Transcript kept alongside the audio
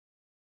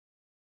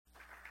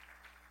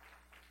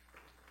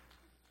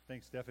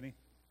Thanks, Stephanie.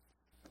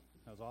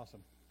 That was awesome.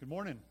 Good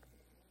morning.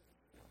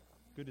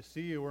 Good to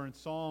see you. We're in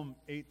Psalm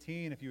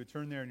 18. If you would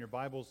turn there in your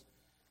Bibles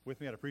with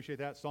me, I'd appreciate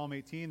that. Psalm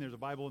 18. There's a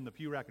Bible in the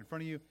pew rack in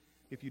front of you.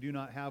 If you do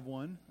not have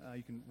one,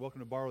 you can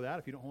welcome to borrow that.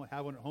 If you don't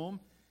have one at home,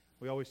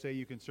 we always say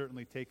you can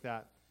certainly take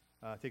that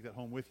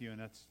home with you, and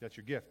that's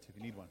your gift if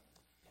you need one.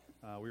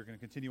 We're going to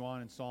continue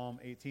on in Psalm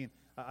 18.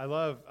 I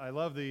love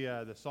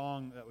the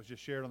song that was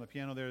just shared on the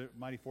piano there.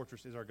 Mighty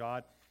Fortress is our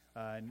God.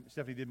 And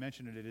Stephanie did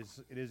mention it.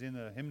 It is in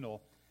the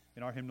hymnal.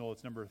 In our hymnal,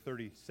 it's number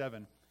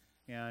 37,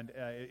 and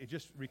it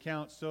just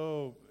recounts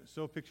so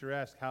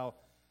picturesque how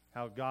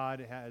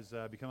God has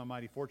become a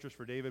mighty fortress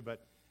for David,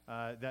 but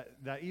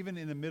that even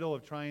in the middle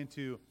of trying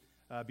to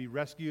be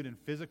rescued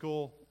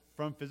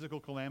from physical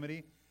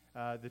calamity,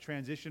 the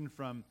transition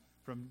from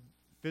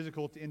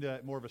physical into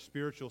more of a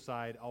spiritual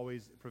side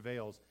always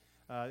prevails.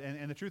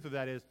 And the truth of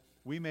that is,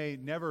 we may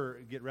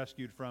never get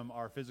rescued from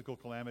our physical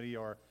calamity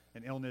or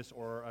an illness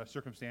or a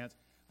circumstance,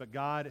 but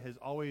God has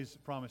always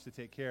promised to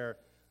take care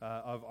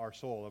of our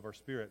soul, of our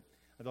spirit.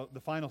 The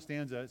final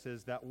stanza, it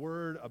says, that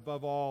word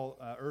above all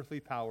earthly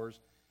powers,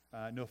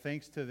 no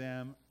thanks to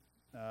them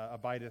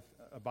abideth.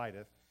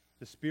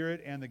 The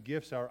spirit and the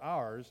gifts are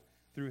ours,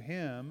 through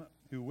him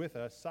who with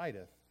us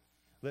sideth.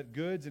 Let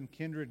goods and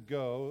kindred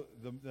go,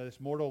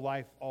 this mortal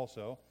life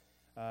also.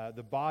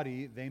 The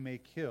body they may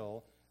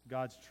kill,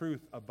 God's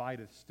truth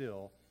abideth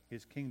still.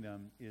 His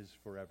kingdom is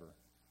forever.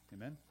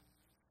 Amen?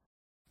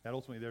 That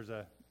ultimately there's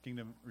a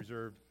kingdom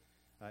reserved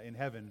in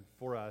heaven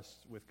for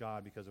us with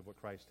God because of what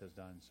Christ has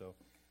done. So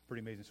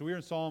pretty amazing. So we're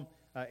in Psalm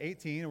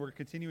 18, and we're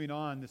continuing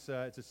on. This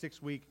it's a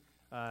 6-week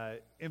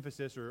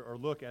emphasis or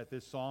look at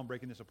this psalm,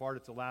 breaking this apart.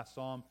 It's the last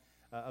psalm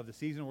of the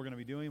season we're going to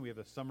be doing. We have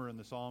the Summer in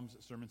the Psalms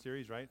sermon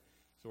series, right?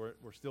 So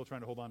we're still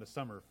trying to hold on to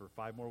summer for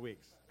 5 more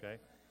weeks, okay?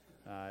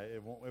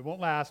 It won't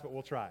last, but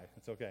we'll try.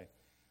 It's okay.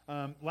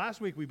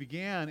 Last week we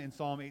began in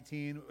Psalm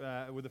 18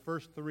 with the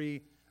first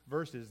 3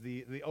 verses,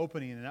 the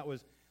opening, and that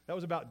was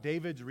about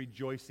David's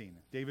rejoicing.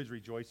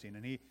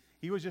 And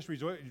he was just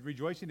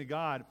rejoicing to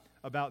God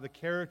about the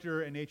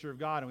character and nature of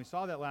God. And we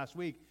saw that last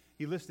week.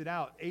 He listed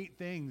out 8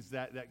 things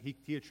that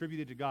he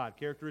attributed to God,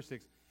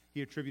 characteristics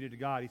he attributed to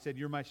God. He said,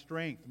 "You're my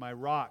strength, my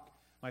rock,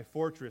 my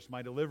fortress,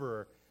 my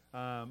deliverer,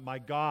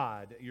 my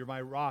God. You're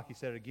my rock," he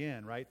said it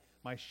again, right?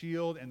 "My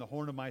shield and the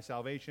horn of my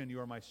salvation. You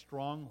are my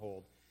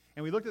stronghold."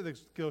 And we looked at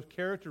those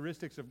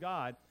characteristics of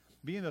God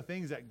being the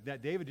things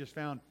that David just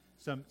found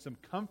some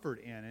comfort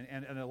in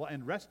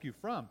and rescue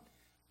from.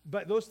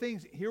 But those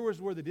things, here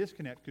was where the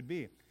disconnect could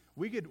be.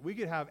 We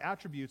could have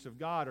attributes of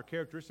God or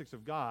characteristics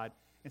of God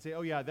and say,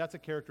 oh yeah, that's a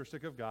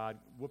characteristic of God,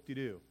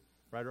 whoop-de-doo,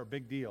 right, or a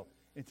big deal.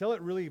 Until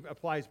it really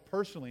applies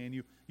personally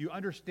and you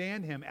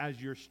understand him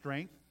as your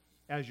strength,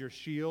 as your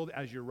shield,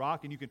 as your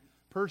rock, and you can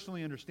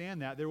personally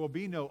understand that, there will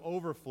be no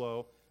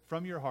overflow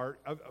from your heart,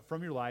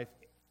 from your life,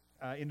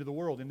 into the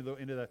world, into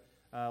the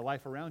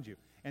life around you.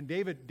 And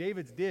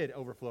David's did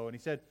overflow, and he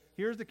said,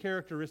 here's the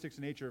characteristics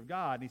and nature of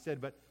God. And he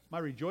said, but my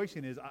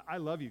rejoicing is, I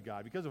love you,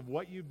 God. Because of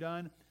what you've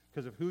done,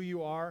 because of who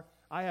you are,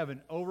 I have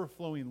an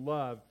overflowing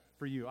love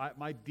for you.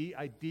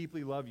 I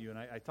deeply love you. And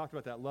I talked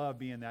about that love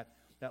being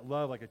that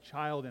love like a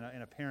child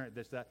and a parent,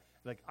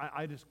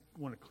 I just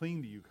want to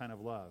cling to you kind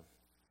of love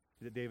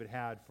that David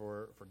had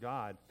for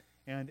God.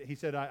 And he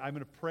said, I'm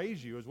going to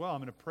praise you as well. I'm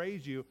going to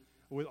praise you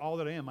with all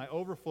that I am. My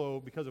overflow,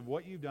 because of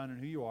what you've done and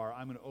who you are,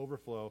 I'm going to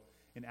overflow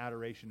in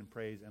adoration and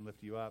praise and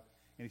lift you up.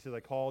 And he says, I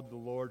called to the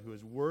Lord who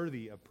is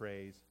worthy of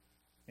praise,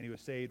 and he was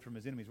saved from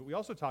his enemies. But we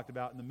also talked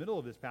about in the middle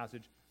of this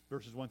passage,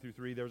 verses 1 through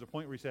 3, there was a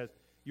point where he says,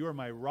 you are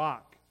my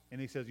rock, and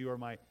he says, you are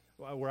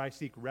where I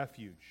seek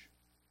refuge.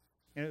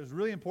 And it was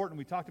really important.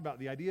 We talked about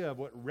the idea of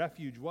what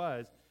refuge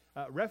was.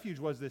 Refuge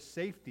was this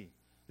safety,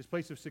 this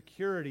place of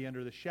security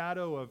under the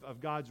shadow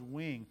of God's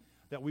wing,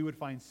 that we would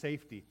find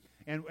safety.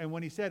 And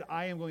when he said,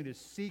 I am going to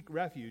seek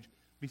refuge,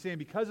 he's saying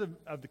because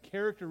of the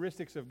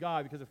characteristics of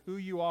God, because of who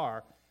you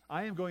are,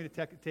 I am going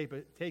to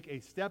take a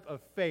step of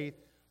faith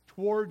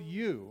toward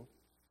you,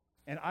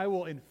 and I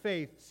will in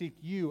faith seek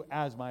you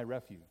as my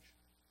refuge.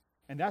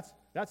 And that's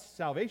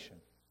salvation.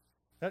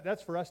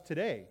 That's for us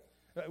today.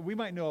 We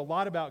might know a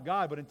lot about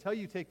God, but until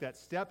you take that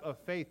step of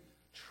faith,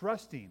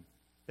 trusting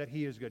that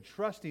he is good,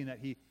 trusting that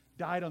he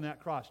died on that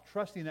cross,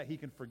 trusting that he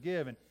can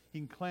forgive and he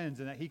can cleanse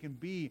and that he can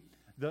be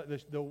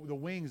the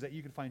wings that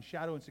you can find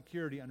shadow and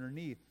security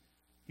underneath,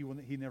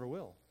 he never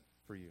will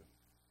for you.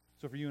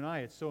 So for you and I,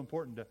 it's so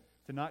important to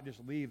not just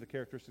leave the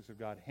characteristics of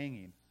God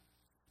hanging,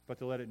 but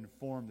to let it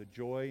inform the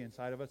joy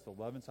inside of us, the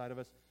love inside of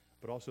us,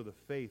 but also the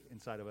faith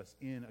inside of us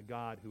in a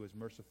God who is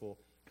merciful,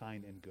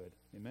 kind, and good.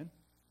 Amen?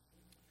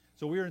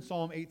 So we're in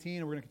Psalm 18,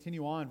 and we're going to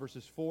continue on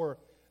verses 4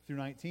 through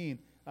 19.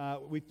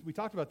 We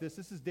talked about this.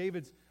 This is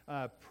David's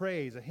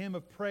praise, a hymn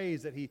of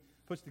praise that he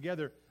puts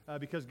together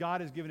because God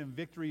has given him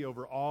victory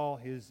over all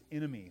his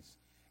enemies.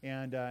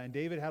 And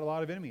David had a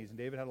lot of enemies, and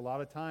David had a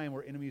lot of time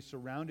where enemies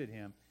surrounded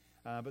him.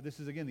 But this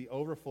is, again, the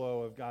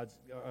overflow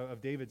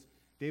of David's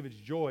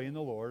joy in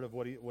the Lord of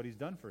what he's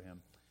done for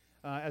him.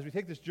 As we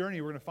take this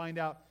journey, we're going to find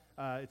out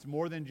it's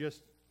more than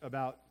just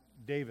about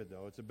David,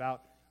 though. It's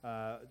about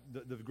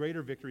the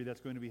greater victory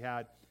that's going to be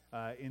had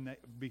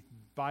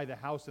by the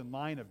house and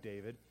line of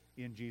David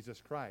in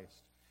Jesus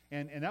Christ.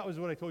 And that was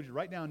what I told you.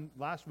 Write down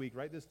last week,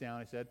 write this down.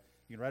 I said,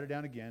 you can write it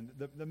down again.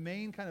 The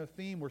main kind of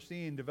theme we're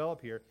seeing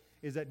develop here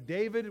is that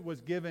David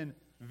was given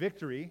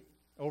victory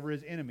over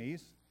his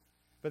enemies,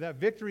 but that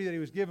victory that he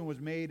was given was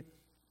made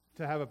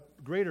to have a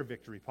greater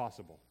victory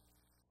possible.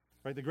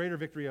 Right? The greater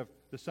victory of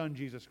the Son,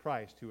 Jesus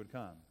Christ, who would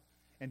come.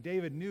 And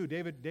David knew,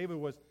 David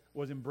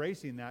was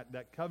embracing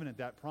that covenant,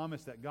 that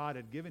promise that God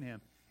had given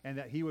him, and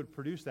that he would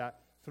produce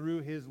that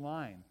through his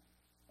line,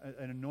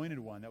 an anointed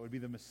one that would be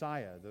the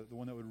Messiah, the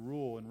one that would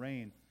rule and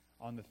reign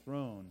on the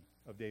throne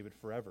of David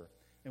forever.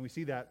 And we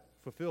see that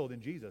fulfilled in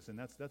Jesus, and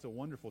that's a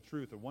wonderful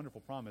truth, a wonderful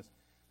promise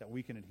that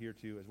we can adhere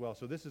to as well.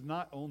 So this is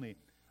not only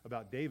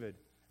about David,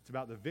 it's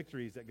about the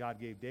victories that God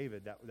gave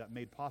David that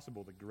made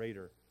possible the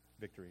greater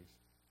victories.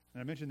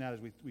 And I mentioned that as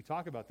we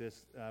talk about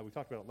this, we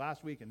talked about it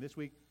last week and this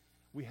week.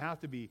 We have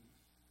to be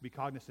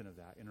cognizant of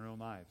that in our own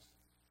lives.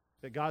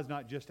 That God's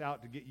not just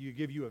out to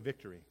give you a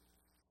victory.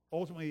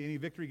 Ultimately, any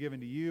victory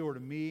given to you or to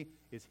me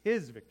is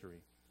His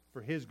victory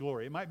for His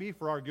glory. It might be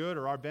for our good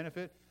or our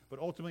benefit, but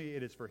ultimately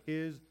it is for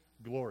His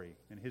glory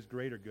and His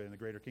greater good and the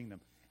greater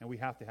kingdom. And we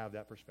have to have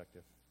that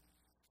perspective.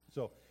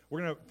 So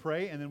we're going to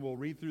pray, and then we'll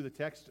read through the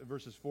text,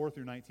 verses 4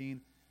 through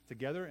 19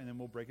 together, and then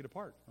we'll break it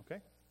apart.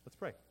 Okay? Let's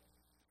pray.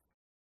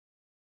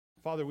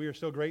 Father, we are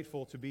so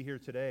grateful to be here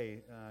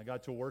today,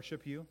 God, to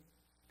worship you.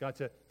 God,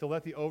 to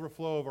let the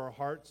overflow of our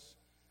hearts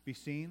be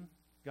seen.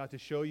 God, to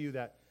show you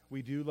that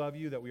we do love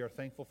you, that we are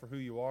thankful for who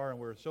you are, and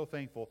we're so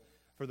thankful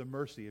for the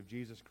mercy of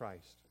Jesus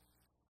Christ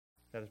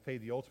that has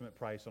paid the ultimate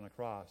price on a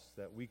cross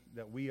that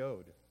we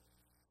owed,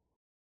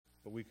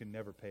 but we can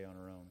never pay on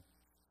our own.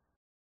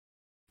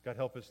 God,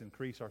 help us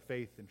increase our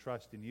faith and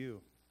trust in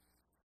you.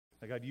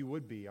 That, God, you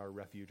would be our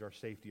refuge, our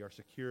safety, our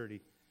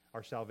security,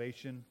 our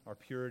salvation, our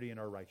purity, and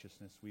our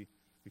righteousness. We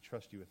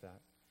trust you with that.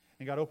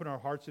 And God, open our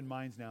hearts and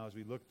minds now as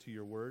we look to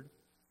your word.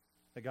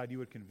 That, God, you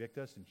would convict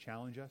us and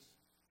challenge us.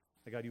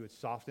 That, God, you would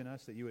soften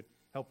us, that you would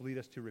help lead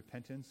us to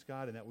repentance,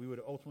 God, and that we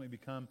would ultimately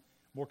become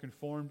more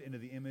conformed into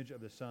the image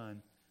of the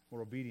Son,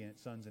 more obedient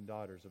sons and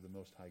daughters of the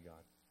Most High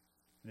God.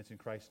 And it's in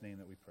Christ's name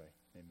that we pray.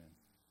 Amen.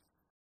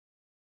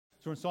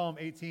 So in Psalm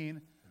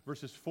 18,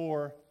 verses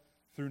 4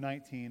 through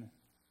 19,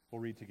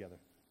 we'll read together.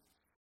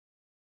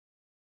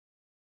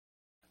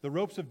 The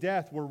ropes of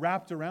death were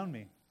wrapped around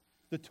me.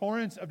 The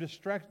torrents of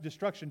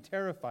destruction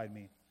terrified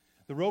me.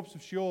 The ropes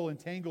of Sheol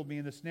entangled me,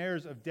 and the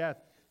snares of death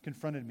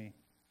confronted me.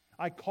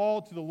 I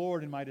called to the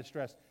Lord in my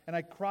distress, and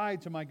I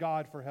cried to my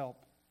God for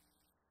help.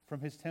 From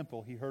his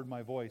temple he heard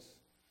my voice,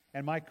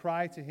 and my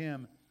cry to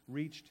him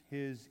reached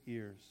his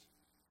ears.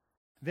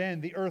 Then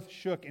the earth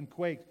shook and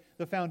quaked.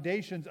 The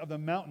foundations of the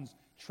mountains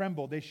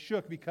trembled. They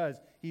shook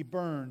because he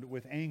burned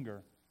with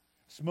anger.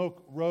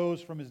 Smoke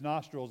rose from his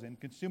nostrils, and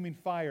consuming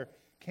fire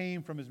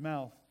came from his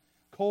mouth.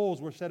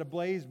 Coals were set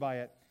ablaze by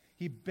it.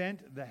 He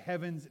bent the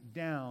heavens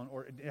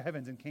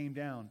and came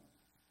down.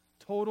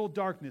 Total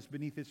darkness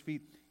beneath his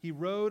feet. He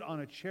rode on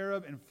a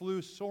cherub and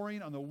flew,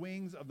 soaring on the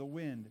wings of the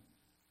wind.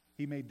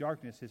 He made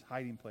darkness his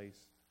hiding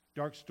place,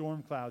 dark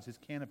storm clouds his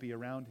canopy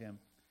around him.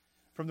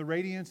 From the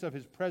radiance of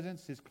his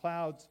presence, his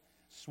clouds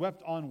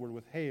swept onward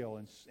with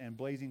hail and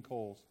blazing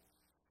coals.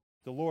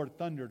 The Lord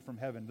thundered from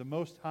heaven. The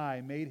Most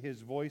High made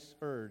his voice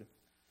heard.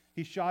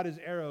 He shot his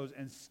arrows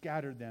and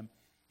scattered them.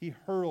 He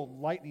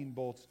hurled lightning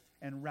bolts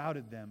and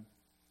routed them.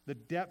 The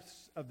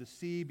depths of the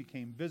sea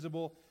became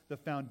visible. The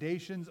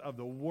foundations of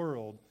the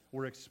world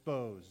were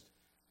exposed.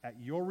 At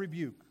your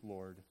rebuke,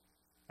 Lord,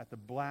 at the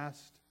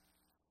blast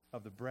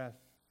of the breath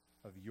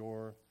of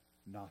your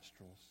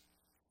nostrils.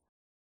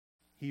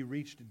 He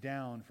reached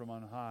down from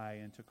on high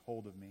and took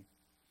hold of me.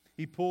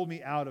 He pulled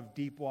me out of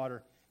deep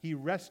water. He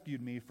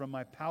rescued me from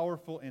my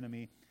powerful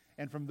enemy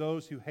and from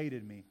those who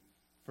hated me,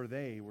 for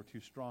they were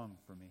too strong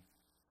for me.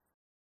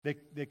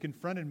 They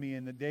confronted me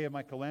in the day of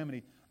my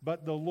calamity,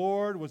 but the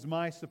Lord was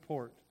my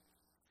support.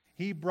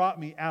 He brought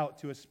me out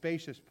to a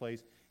spacious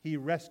place. He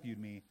rescued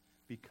me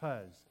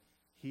because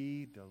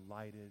he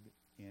delighted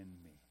in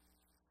me.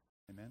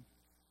 Amen.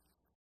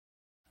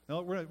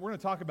 Now we're going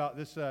to talk about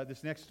this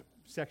next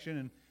section,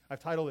 and I've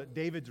titled it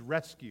David's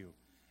Rescue.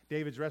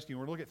 David's Rescue.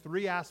 We're going to look at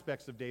three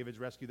aspects of David's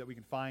rescue that we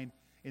can find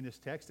in this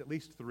text, at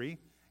least three,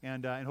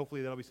 and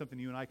hopefully that'll be something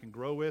you and I can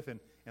grow with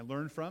and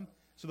learn from.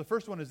 So the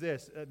first one is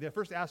this. The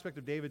first aspect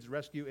of David's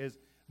rescue is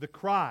the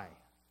cry.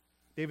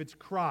 David's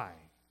cry.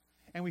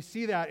 And we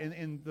see that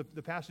in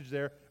the passage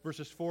there,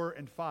 verses 4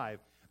 and 5.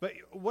 But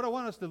what I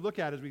want us to look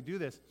at as we do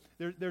this,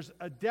 there's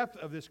a depth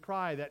of this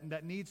cry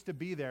that needs to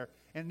be there,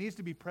 and it needs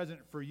to be present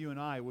for you and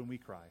I when we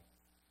cry.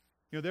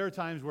 You know, there are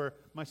times where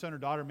my son or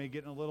daughter may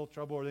get in a little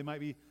trouble, or they might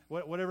be,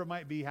 whatever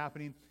might be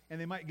happening, and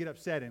they might get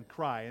upset and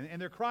cry.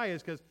 And their cry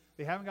is because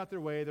they haven't got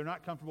their way, they're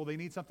not comfortable, they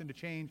need something to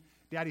change.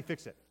 Daddy,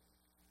 fix it,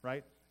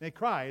 right? And they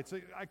cry. It's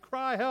like, I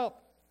cry,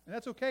 help. And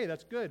that's okay,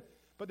 that's good.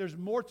 But there's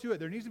more to it.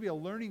 There needs to be a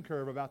learning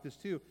curve about this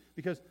too,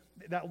 because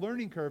that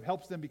learning curve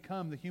helps them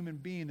become the human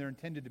being they're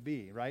intended to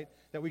be, right?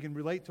 That we can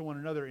relate to one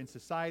another in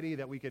society,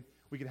 that we could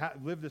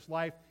live this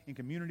life in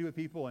community with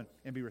people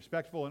and be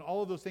respectful, and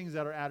all of those things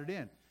that are added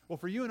in. Well,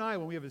 for you and I,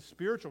 when we have a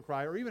spiritual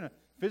cry or even a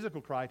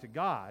physical cry to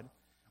God,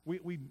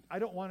 I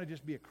don't want to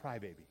just be a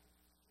crybaby.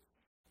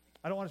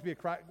 I don't want us to be a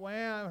cry,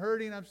 well, I'm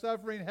hurting, I'm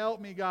suffering, help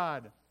me,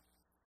 God.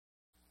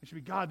 It should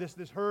be, God,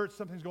 this hurts,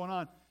 something's going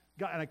on.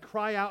 God, and I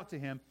cry out to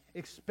Him,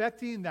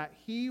 expecting that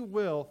He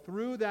will,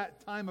 through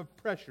that time of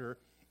pressure,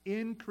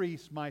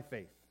 increase my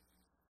faith.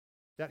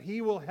 That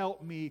He will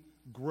help me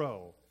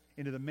grow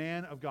into the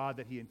man of God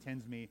that He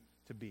intends me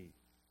to be.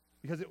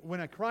 Because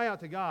when I cry out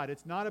to God,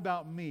 it's not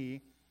about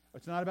me,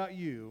 it's not about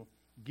you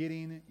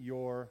getting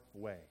your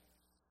way.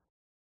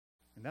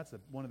 And that's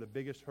one of the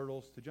biggest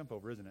hurdles to jump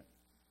over, isn't it?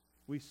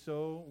 We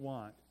so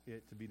want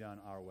it to be done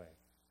our way.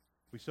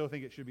 We so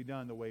think it should be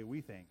done the way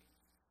we think.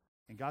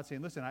 And God's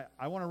saying, listen,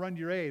 I want to run to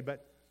your aid,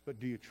 but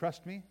do you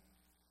trust me?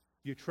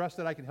 Do you trust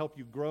that I can help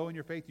you grow in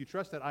your faith? Do you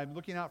trust that I'm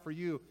looking out for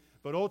you,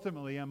 but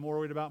ultimately I'm more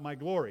worried about my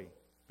glory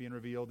being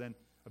revealed than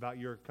about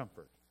your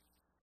comfort?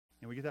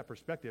 And we get that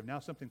perspective. Now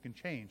something can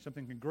change.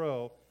 Something can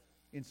grow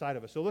inside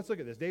of us. So let's look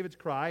at this. David's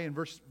cry in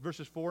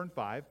verses 4 and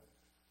 5.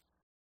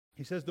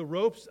 He says, the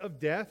ropes of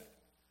death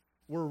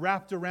were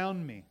wrapped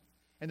around me,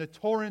 and the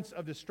torrents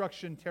of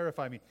destruction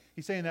terrify me.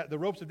 He's saying that the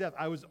ropes of death,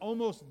 I was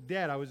almost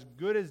dead. I was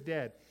good as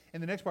dead.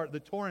 And the next part, the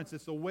torrents,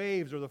 it's the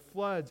waves or the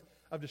floods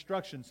of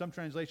destruction. Some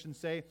translations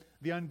say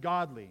the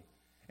ungodly.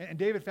 And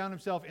David found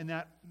himself in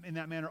that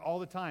manner all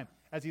the time.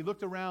 As he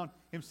looked around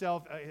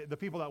himself, the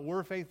people that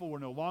were faithful were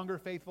no longer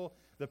faithful.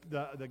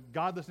 The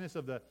godlessness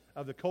of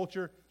the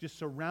culture just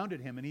surrounded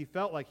him, and he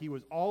felt like he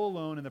was all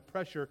alone, and the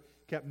pressure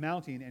kept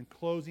mounting and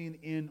closing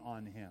in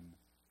on him.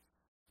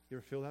 You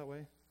ever feel that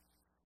way?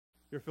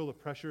 You ever feel the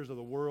pressures of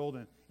the world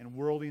and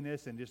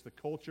worldliness and just the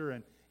culture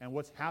and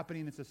what's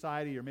happening in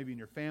society or maybe in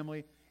your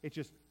family?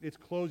 It's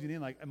closing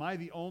in. Like, am I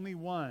the only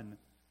one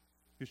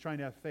who's trying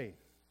to have faith?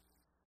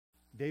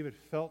 David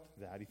felt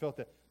that. He felt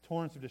the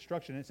torrents of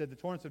destruction. And it said the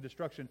torrents of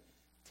destruction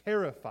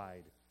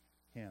terrified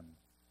him.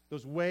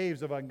 Those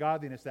waves of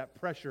ungodliness, that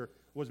pressure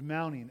was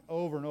mounting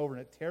over and over,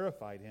 and it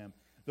terrified him.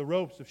 The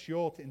ropes of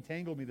Sheol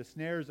entangled me. The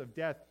snares of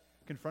death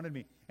confronted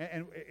me.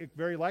 And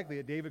very likely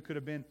that David could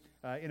have been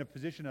in a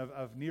position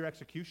of near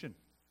execution,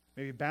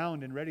 maybe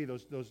bound and ready.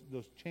 Those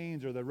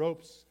chains or the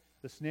ropes,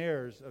 the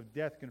snares of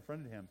death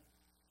confronted him.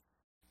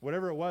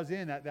 Whatever it was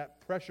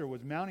that pressure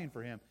was mounting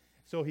for him.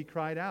 So he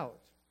cried out.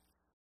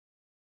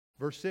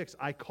 Verse 6,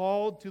 I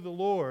called to the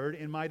Lord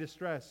in my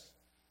distress,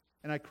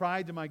 and I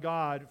cried to my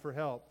God for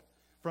help.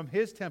 From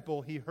His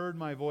temple He heard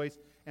my voice,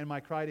 and my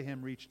cry to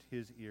Him reached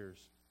His ears.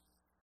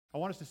 I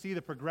want us to see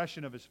the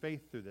progression of his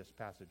faith through this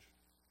passage.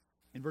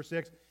 In verse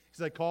 6, he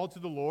says, I called to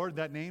the Lord.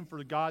 That name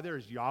for God there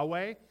is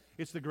Yahweh.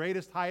 It's the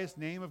greatest, highest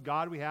name of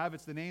God we have.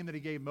 It's the name that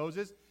He gave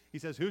Moses. He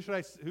says, who should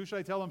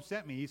I tell him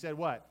sent me? He said,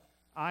 what?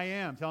 I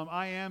am. Tell him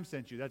I am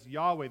sent you. That's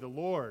Yahweh, the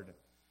Lord.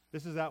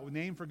 This is that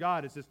name for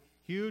God. It's this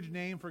huge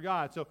name for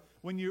God. So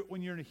when you're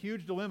in a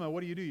huge dilemma,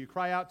 what do? You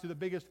cry out to the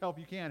biggest help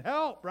you can.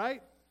 Help,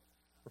 right?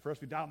 Or for us,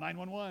 we dial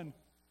 911,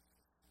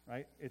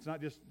 right? It's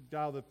not just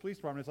dial the police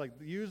department. It's like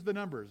use the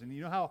numbers. And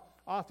you know how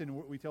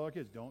often we tell our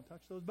kids, don't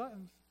touch those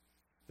buttons.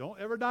 Don't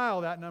ever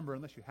dial that number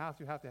unless you have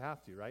to,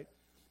 right?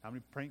 How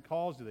many prank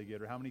calls do they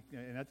get? Or how many?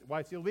 And that's why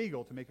it's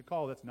illegal to make a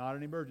call that's not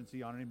an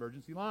emergency on an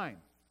emergency line.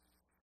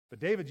 But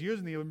David's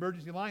using the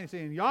emergency line and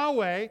saying,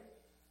 Yahweh,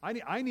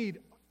 I need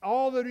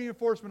all the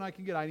reinforcement I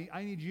can get.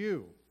 I need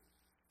you.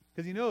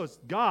 Because he knows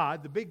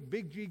God, the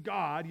big G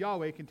God,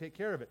 Yahweh, can take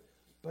care of it.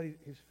 But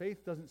his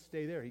faith doesn't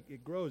stay there.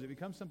 It grows. It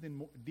becomes something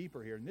more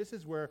deeper here. And this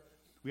is where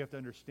we have to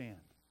understand.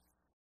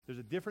 There's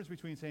a difference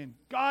between saying,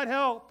 God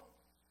help,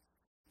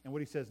 and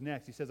what he says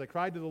next. He says, I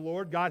cried to the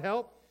Lord, God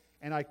help,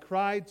 and I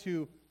cried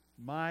to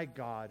my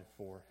God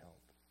for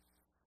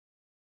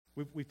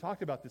help. We've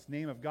talked about this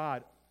name of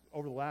God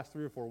over the last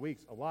 3 or 4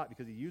 weeks a lot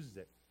because he uses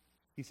it.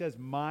 He says,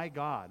 my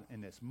God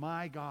in this,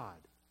 my God.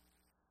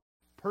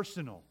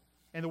 Personal.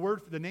 And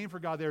the name for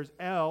God there is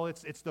El.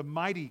 It's the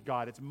mighty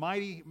God. It's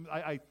mighty.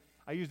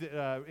 I used it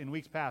in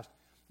weeks past.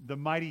 The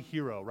mighty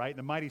hero, right?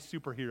 The mighty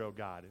superhero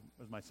God,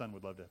 as my son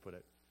would love to put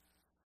it.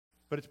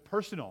 But it's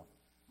personal.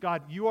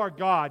 God. You are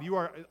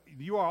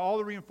You are all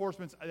the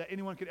reinforcements that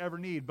anyone could ever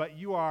need, but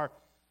you are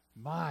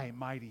my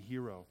mighty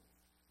hero.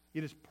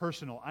 It is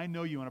personal. I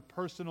know you on a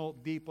personal,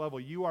 deep level.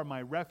 You are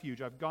my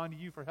refuge. I've gone to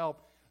you for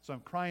help, so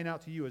I'm crying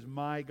out to you as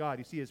my God.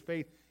 You see, his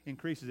faith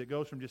increases. It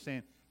goes from just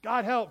saying,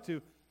 God help,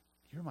 to,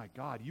 you're my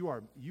God. You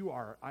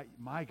are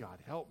my God.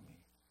 Help me.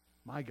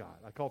 My God.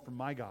 I call for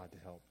my God to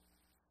help.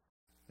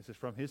 This is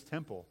from his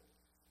temple.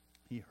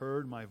 He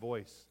heard my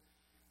voice,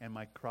 and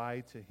my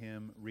cry to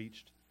him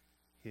reached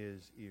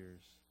his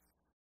ears.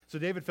 So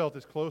David felt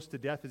as close to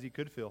death as he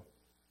could feel,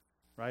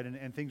 right?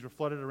 And things were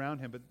flooded around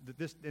him. But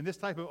this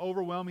type of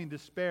overwhelming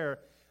despair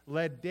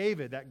led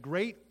David, that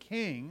great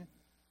king,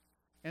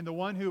 and the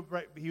one who,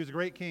 right, he was a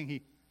great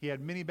king. He had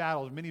many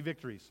battles, many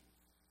victories.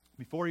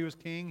 Before he was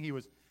king, he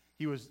was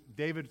he was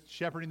David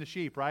shepherding the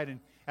sheep, right? And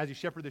as he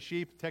shepherded the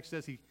sheep, the text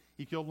says he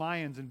killed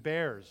lions and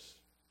bears.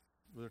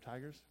 Were there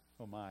tigers?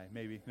 Oh my,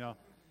 maybe. No.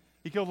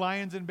 He killed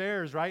lions and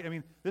bears, right? I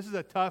mean, this is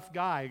a tough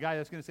guy, a guy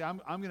that's going to say, I'm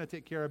going to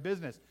take care of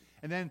business.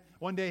 And then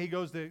one day he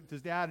goes to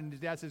his dad, and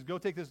his dad says, go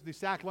take these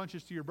sack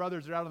lunches to your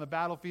brothers. They're out on the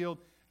battlefield.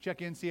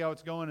 Check in, see how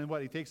it's going. And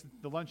what? He takes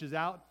the lunches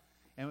out.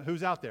 And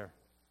who's out there?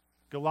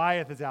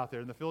 Goliath is out there.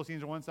 And the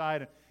Philistines are on one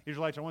side, and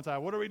Israelites are on one side.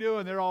 What are we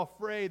doing? They're all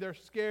afraid. They're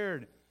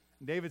scared.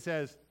 And David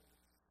says,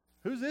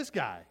 who's this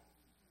guy?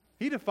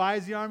 He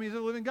defies the armies of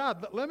the living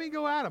God. Let me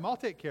go at him. I'll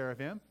take care of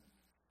him.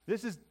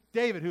 This is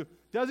David, who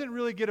doesn't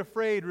really get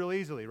afraid real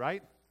easily,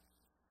 right?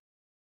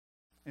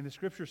 And the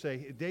scriptures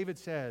say, David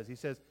says, he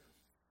says,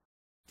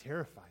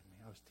 terrified me.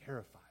 I was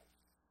terrified.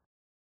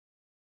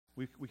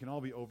 We can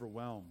all be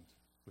overwhelmed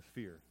with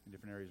fear in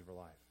different areas of our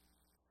life.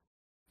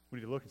 We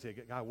need to look and say,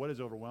 God, what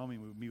is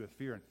overwhelming me with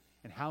fear?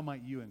 And how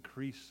might you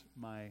increase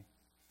my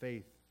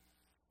faith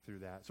through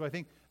that? So I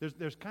think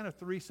there's kind of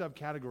three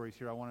subcategories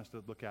here I want us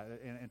to look at.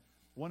 And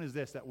one is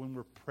this, that when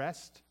we're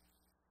pressed,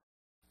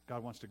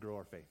 God wants to grow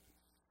our faith.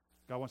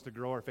 God wants to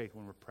grow our faith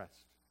when we're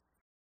pressed.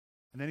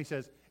 And then he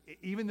says,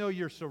 even though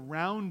you're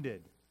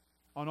surrounded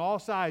on all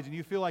sides and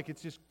you feel like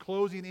it's just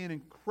closing in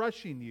and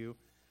crushing you,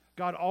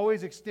 God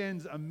always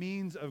extends a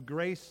means of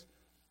grace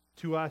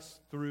to us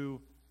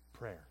through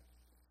prayer.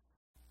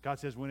 God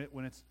says when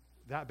it's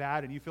that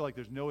bad and you feel like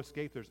there's no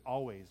escape, there's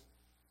always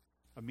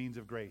a means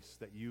of grace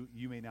that you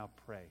may now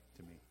pray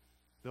to me.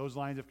 Those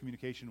lines of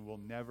communication will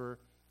never,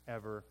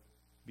 ever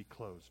be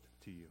closed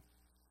to you.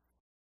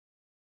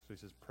 So he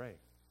says, pray.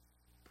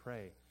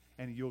 Pray.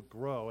 And you'll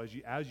grow as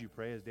you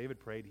pray. As David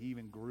prayed, he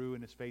even grew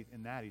in his faith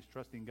in that. He's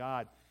trusting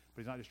God,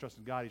 but he's not just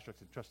trusting God, he's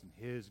trusting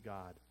his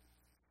God.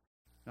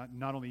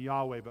 Not only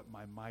Yahweh, but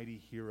my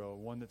mighty hero,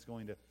 one that's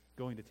going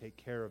to take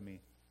care of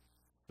me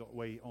the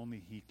way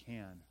only he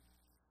can.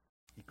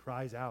 He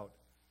cries out.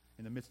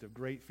 In the midst of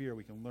great fear,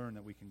 we can learn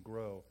that we can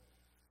grow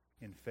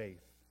in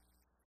faith.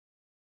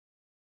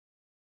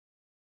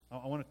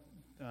 I'm going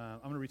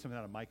to read something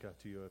out of Micah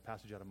to you, a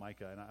passage out of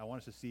Micah, and I want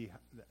us to see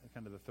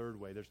kind of the third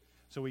way.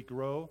 So we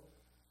grow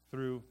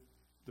through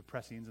the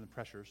pressings and the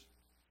pressures.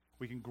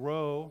 We can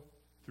grow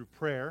through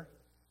prayer,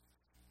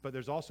 but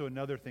there's also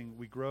another thing.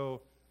 We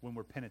grow when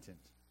we're penitent,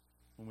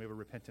 when we have a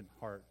repentant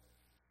heart.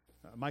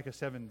 Micah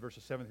 7,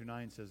 verses 7 through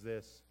 9 says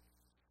this,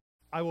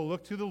 I will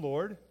look to the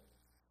Lord.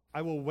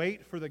 I will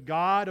wait for the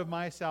God of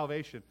my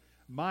salvation.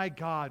 My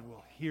God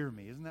will hear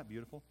me. Isn't that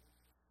beautiful?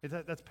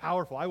 That's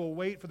powerful. I will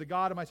wait for the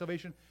God of my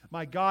salvation.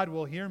 My God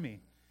will hear me.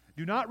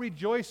 Do not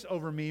rejoice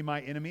over me,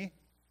 my enemy.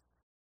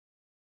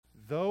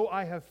 Though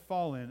I have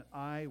fallen,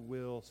 I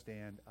will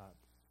stand up.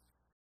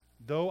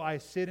 Though I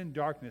sit in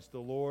darkness, the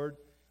Lord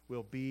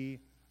will be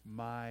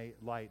my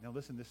light. Now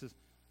listen, this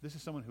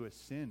is someone who has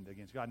sinned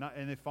against God,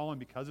 and they've fallen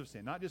because of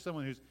sin. Not just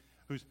someone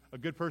who's a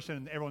good person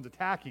and everyone's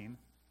attacking.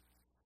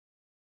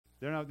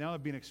 They're now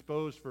being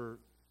exposed for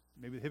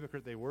maybe the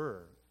hypocrite they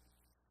were.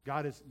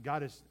 God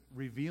is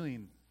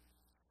revealing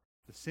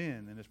the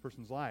sin in this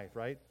person's life,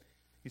 right?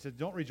 He said,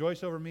 don't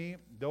rejoice over me.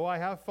 Though I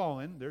have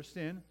fallen, there's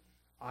sin,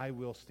 I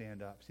will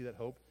stand up. See that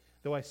hope?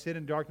 Though I sit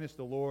in darkness,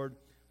 the Lord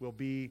will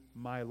be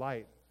my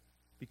light.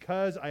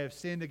 Because I have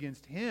sinned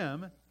against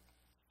him,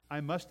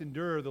 I must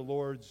endure the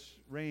Lord's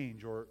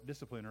range or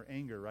discipline or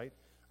anger, right?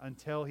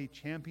 Until he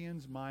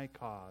champions my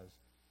cause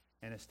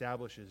and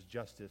establishes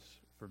justice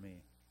for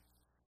me.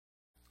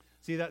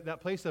 See, that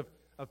place of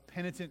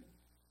penitent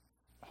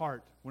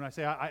heart, when I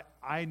say,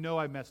 I know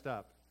I messed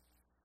up,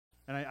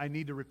 and I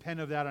need to repent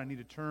of that, I need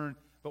to turn.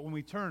 But when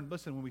we turn,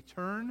 listen, when we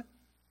turn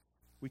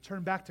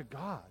back to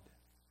God.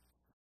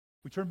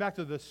 We turn back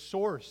to the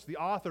source, the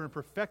author and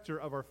perfecter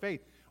of our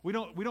faith. We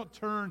don't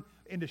turn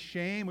into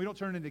shame. We don't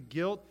turn into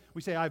guilt.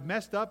 We say, I've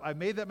messed up. I've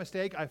made that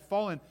mistake. I've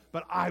fallen,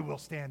 but I will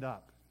stand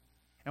up.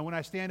 And when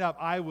I stand up,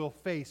 I will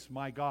face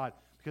my God,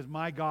 because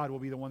my God will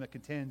be the one that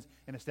contends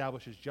and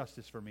establishes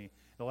justice for me.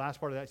 The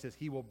last part of that says,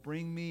 he will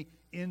bring me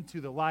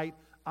into the light.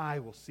 I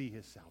will see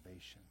his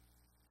salvation.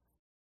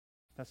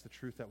 That's the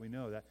truth that we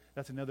know.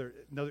 That's another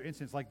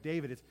instance like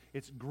David.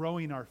 It's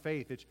growing our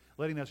faith. It's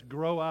letting us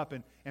grow up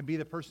and be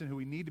the person who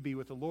we need to be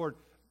with the Lord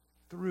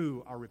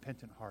through our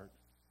repentant heart.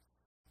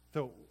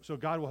 So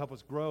God will help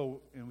us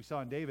grow, and we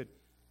saw in David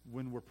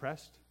when we're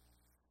pressed,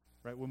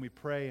 right? When we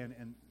pray,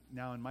 and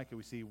now in Micah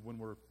we see when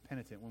we're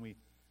penitent, when we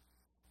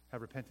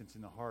have repentance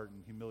in the heart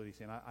and humility,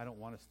 saying, I don't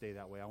want to stay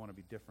that way. I want to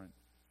be different.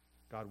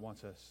 God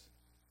wants us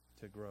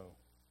to grow.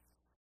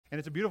 And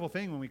it's a beautiful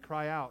thing when we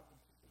cry out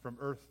from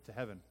earth to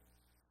heaven.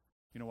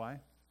 You know why?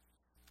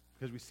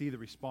 Because we see the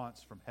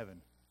response from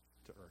heaven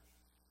to earth.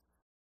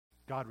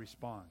 God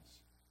responds.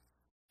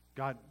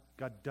 God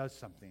does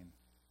something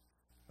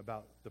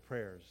about the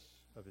prayers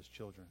of his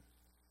children.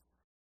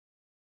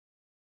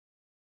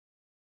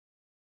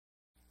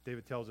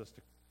 David tells us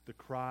the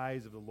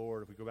cries of the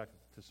Lord, if we go back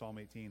to Psalm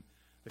 18,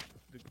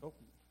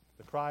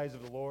 the cries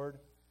of the Lord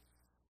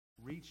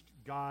reached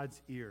God's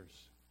ears.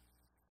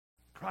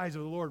 The cries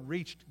of the Lord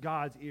reached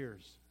God's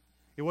ears.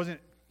 It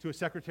wasn't to a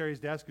secretary's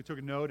desk who took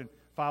a note and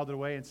filed it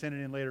away and sent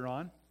it in later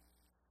on.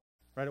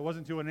 right? It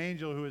wasn't to an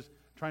angel who was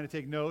trying to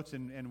take notes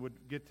and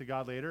would get to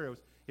God later.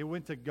 It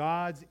went to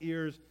God's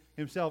ears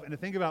himself. And to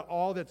think about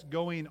all that's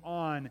going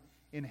on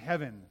in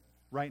heaven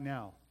right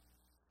now,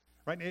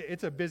 right?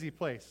 It's a busy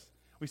place.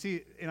 We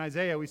see in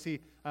Isaiah, we see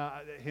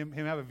him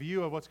have a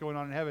view of what's going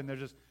on in heaven.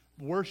 There's this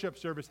worship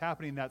service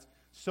happening that's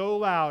so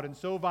loud and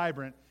so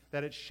vibrant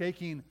that it's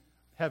shaking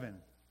heaven.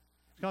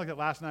 It's kind of like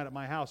that last night at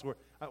my house where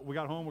we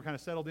got home, we're kind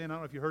of settled in. I don't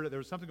know if you heard it. There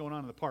was something going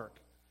on in the park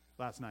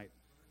last night.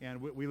 And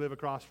we live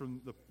across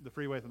from the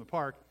freeway from the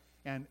park.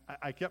 And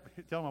I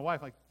kept telling my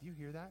wife, like, do you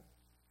hear that?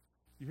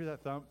 You hear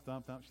that thump,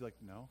 thump, thump? She's like,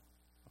 no.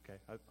 Okay.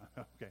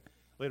 Okay.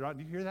 Later on,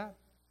 do you hear that?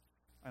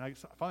 And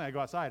finally I go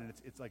outside, and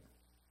it's like,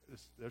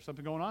 there's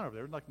something going on over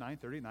there. Like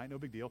 9:30 at night, no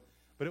big deal.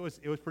 But it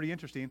was pretty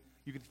interesting.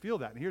 You could feel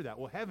that and hear that.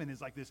 Well, heaven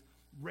is like this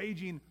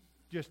raging,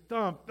 just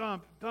thump,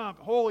 thump, thump,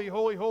 holy,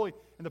 holy, holy.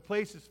 And the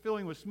place is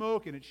filling with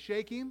smoke, and it's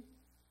shaking.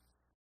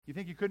 You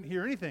think you couldn't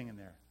hear anything in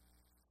there.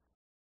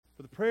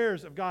 But the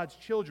prayers of God's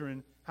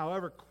children,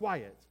 however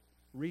quiet,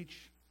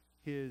 reach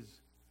his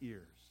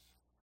ears.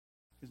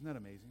 Isn't that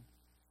amazing?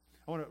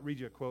 I want to read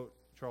you a quote.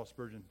 Charles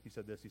Spurgeon, he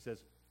said this. He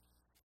says,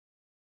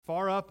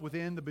 "Far up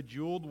within the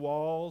bejeweled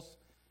walls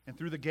and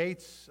through the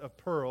gates of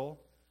pearl,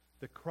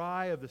 the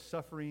cry of the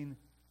suffering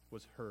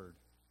was heard.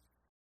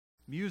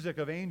 Music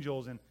of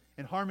angels and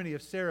harmony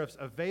of seraphs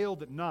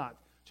availed not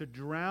to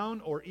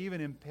drown or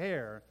even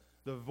impair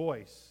the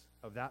voice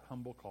of that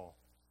humble call.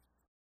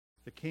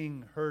 The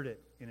King heard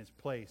it in its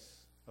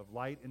place of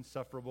light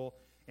insufferable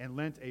and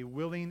lent a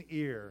willing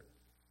ear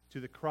to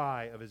the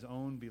cry of his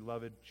own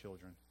beloved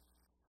children.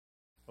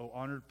 O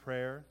honored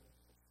prayer,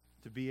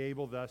 to be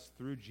able thus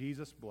through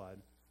Jesus'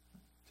 blood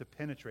to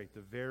penetrate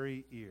the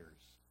very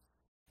ears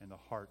and the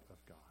heart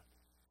of God."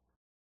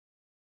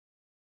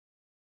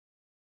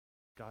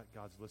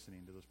 God's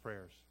listening to those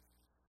prayers.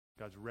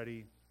 God's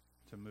ready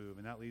to move.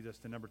 And that leads us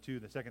to number 2.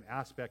 The second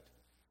aspect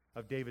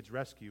of David's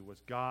rescue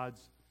was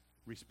God's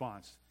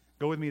response.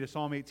 Go with me to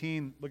Psalm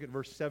 18. Look at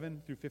verse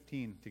 7 through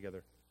 15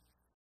 together.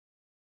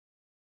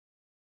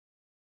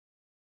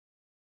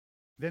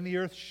 "Then the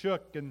earth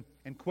shook and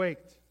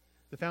quaked.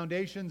 The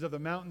foundations of the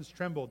mountains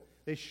trembled.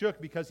 They shook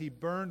because he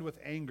burned with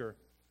anger.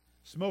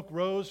 Smoke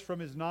rose from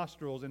his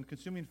nostrils, and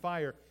consuming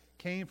fire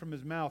came from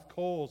his mouth.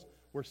 Coals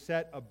were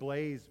set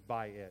ablaze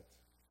by it.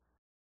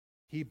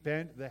 He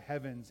bent the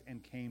heavens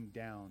and came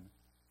down.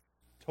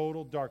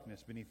 Total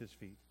darkness beneath his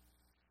feet.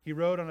 He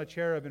rode on a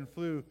cherub and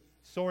flew,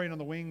 soaring on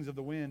the wings of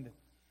the wind.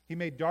 He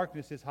made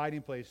darkness his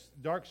hiding place,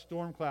 dark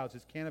storm clouds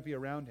his canopy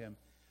around him.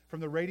 From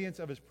the radiance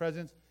of his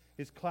presence,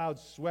 his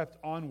clouds swept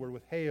onward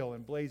with hail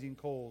and blazing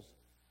coals.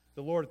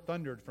 The Lord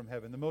thundered from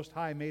heaven. The Most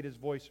High made his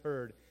voice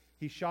heard.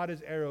 He shot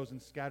his arrows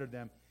and scattered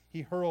them.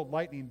 He hurled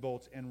lightning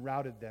bolts and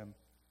routed them.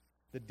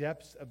 The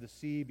depths of the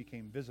sea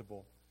became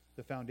visible.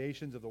 The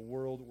foundations of the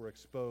world were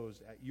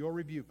exposed at your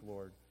rebuke,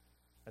 Lord,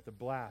 at the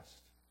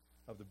blast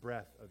of the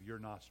breath of your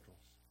nostrils."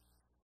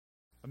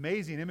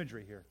 Amazing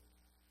imagery here.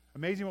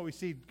 Amazing what we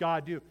see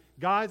God do.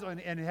 God's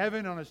in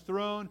heaven on his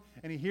throne,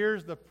 and he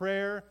hears the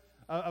prayer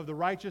of the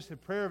righteous, the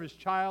prayer of his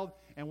child,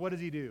 and what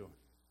does he do?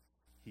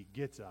 He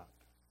gets up.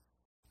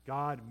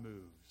 God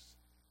moves.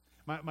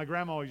 My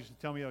grandma always used to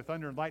tell me that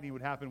thunder and lightning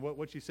would happen.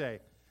 What'd she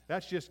say?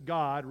 That's just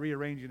God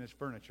rearranging his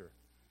furniture.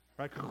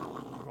 Right?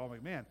 I'm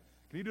like, man,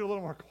 can you do it a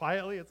little more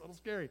quietly? It's a little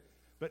scary.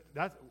 But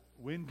that's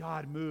when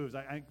God moves.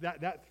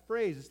 That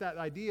phrase, it's that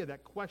idea,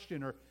 that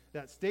question, or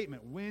that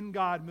statement, when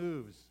God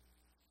moves.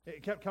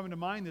 It kept coming to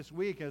mind this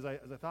week as I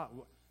thought,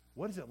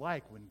 what is it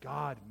like when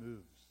God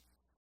moves?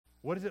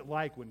 What is it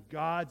like when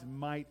God's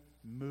might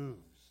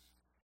moves?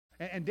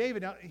 And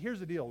David, now here's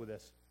the deal with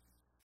this.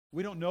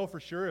 We don't know for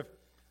sure if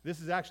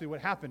this is actually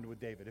what happened with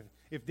David.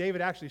 If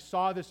David actually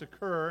saw this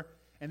occur,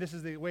 and this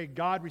is the way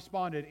God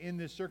responded in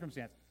this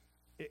circumstance.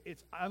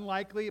 It's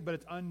unlikely, but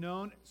it's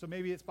unknown, so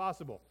maybe it's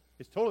possible.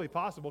 It's totally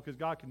possible because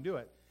God can do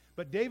it.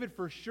 But David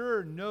for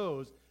sure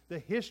knows the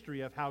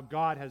history of how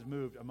God has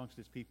moved amongst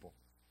his people.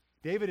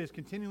 David is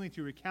continuing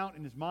to recount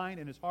in his mind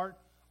and his heart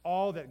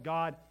all that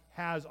God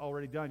has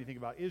already done. You think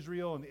about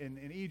Israel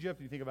and Egypt,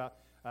 and you think about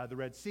the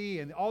Red Sea,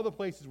 and all the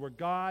places where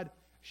God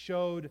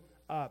showed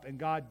up and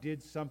God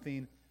did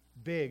something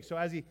big. So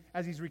as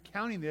he's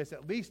recounting this,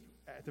 at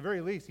the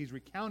very least, he's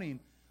recounting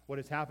what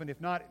has happened, if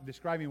not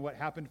describing what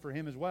happened for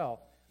him as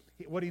well.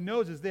 What he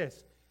knows is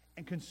this,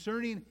 and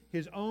concerning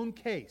his own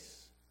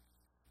case,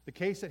 the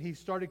case that he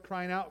started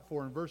crying out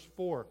for in verse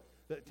 4,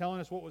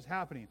 telling us what was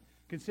happening,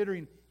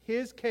 considering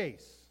his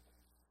case,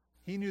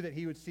 he knew that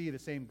he would see the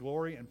same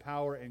glory and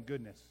power and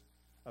goodness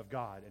of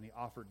God, and he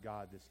offered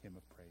God this hymn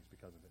of praise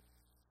because of it.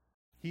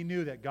 He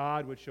knew that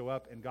God would show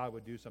up and God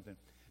would do something.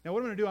 Now, what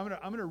I'm going to do,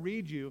 I'm going to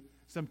read you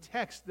some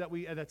text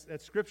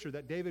that's scripture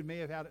that David may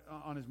have had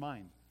on his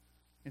mind,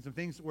 and some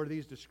things where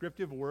these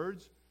descriptive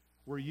words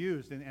were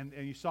used, and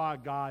you saw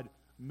God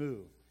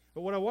move.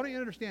 But what I want you to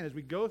understand as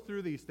we go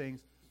through these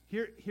things,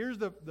 here's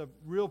the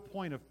real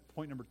point of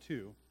point number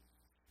 2.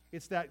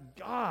 It's that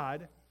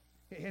God,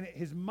 and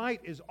his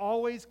might is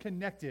always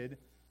connected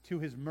to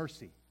his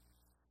mercy.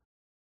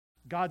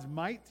 God's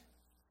might,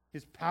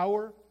 his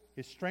power,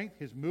 His strength,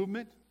 His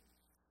movement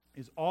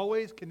is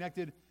always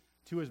connected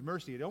to His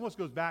mercy. It almost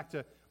goes back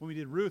to when we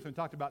did Ruth and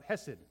talked about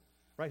Hesed,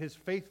 right? His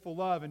faithful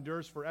love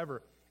endures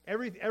forever.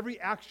 Every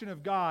action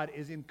of God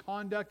is in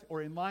conduct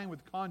or in line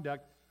with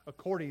conduct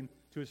according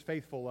to His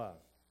faithful love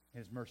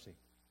and His mercy.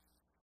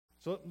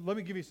 So let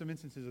me give you some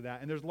instances of that.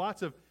 And there's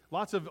lots of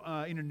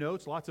in your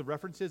notes, lots of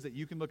references that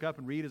you can look up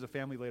and read as a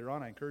family later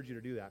on. I encourage you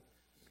to do that.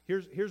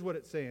 Here's what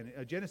it's saying.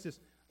 Genesis,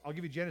 I'll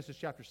give you Genesis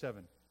chapter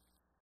 7.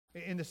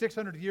 In the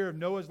 600th year of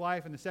Noah's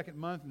life, in the second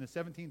month, in the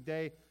 17th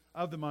day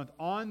of the month,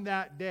 on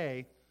that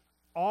day,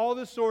 all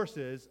the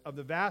sources of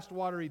the vast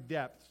watery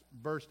depths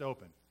burst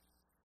open.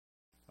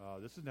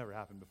 This has never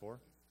happened before.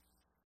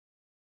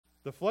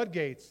 The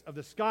floodgates of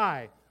the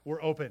sky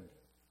were opened,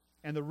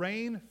 and the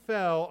rain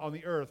fell on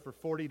the earth for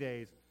 40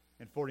 days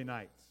and 40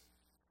 nights.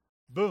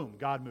 Boom,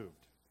 God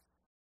moved.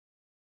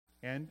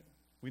 And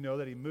we know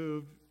that He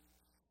moved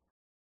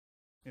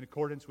in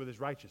accordance with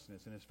His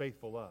righteousness and His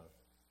faithful love.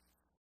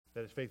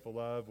 That His faithful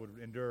love would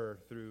endure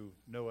through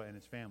Noah and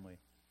his family.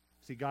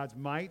 See, God's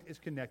might is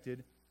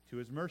connected to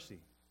His mercy.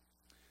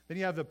 Then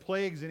you have the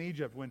plagues in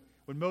Egypt. When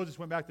Moses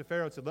went back to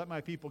Pharaoh and said, "Let my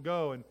people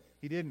go," and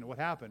he didn't, what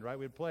happened, right?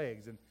 We had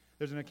plagues. And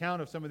there's an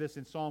account of some of this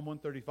in Psalm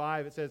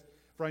 135. It says,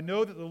 "For I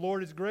know that the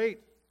Lord is great.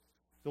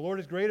 The Lord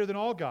is greater than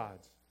all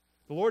gods.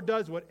 The Lord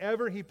does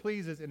whatever He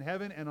pleases in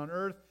heaven and on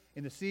earth,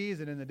 in the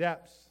seas and in the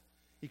depths.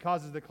 He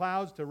causes the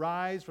clouds to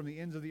rise from the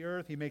ends of the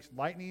earth. He makes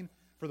lightning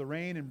for the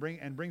rain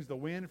and brings the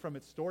wind from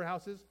its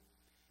storehouses.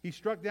 He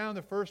struck down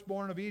the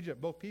firstborn of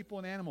Egypt, both people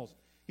and animals.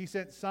 He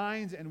sent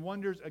signs and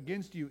wonders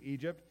against you,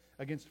 Egypt,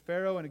 against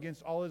Pharaoh and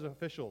against all his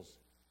officials."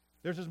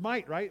 There's His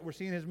might, right? We're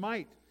seeing His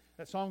might.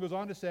 That psalm goes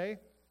on to say,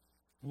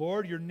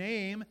 "Lord, your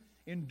name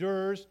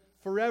endures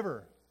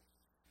forever.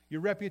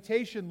 Your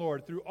reputation,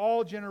 Lord, through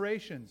all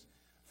generations.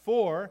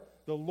 For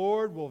the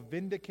Lord will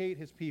vindicate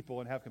His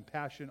people and have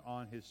compassion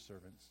on His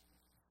servants."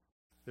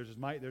 There's His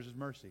might, there's His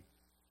mercy.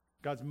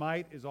 God's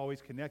might is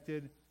always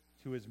connected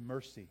to His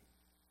mercy.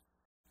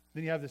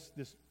 Then you have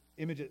this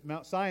image at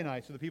Mount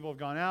Sinai. So the people have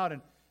gone out,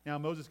 and now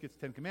Moses gets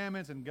 10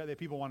 commandments, and the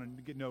people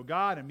want to know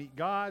God and meet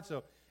God.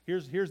 So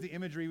here's the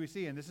imagery we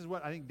see, and this is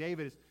what I think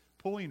David is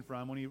pulling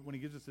from when he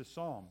gives us this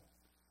psalm.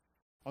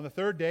 "On the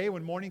third day,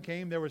 when morning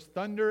came, there was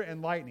thunder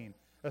and lightning,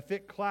 a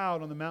thick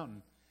cloud on the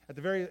mountain,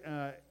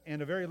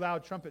 and a very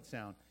loud trumpet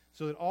sound,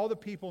 so that all the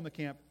people in the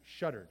camp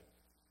shuddered.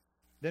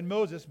 Then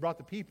Moses brought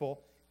the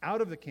people out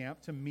of the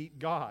camp to meet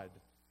God."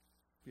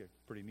 Be a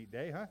pretty neat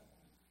day, huh?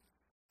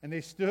 "And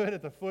they stood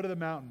at the foot of the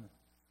mountain.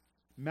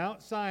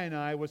 Mount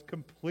Sinai was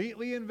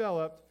completely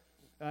enveloped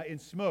in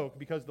smoke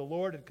because the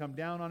Lord had come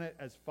down on it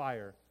as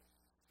fire.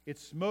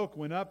 Its smoke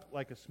went up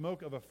like the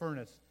smoke of a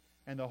furnace,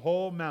 and the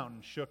whole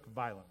mountain shook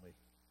violently."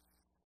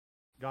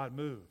 God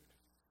moved.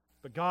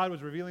 But God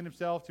was revealing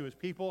Himself to His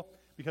people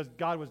because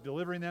God was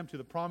delivering them to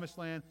the promised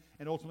land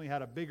and ultimately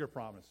had a bigger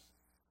promise.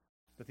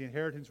 That the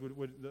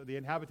the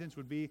inhabitants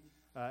would be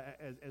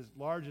as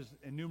large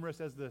and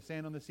numerous as the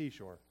sand on the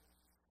seashore.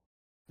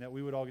 And that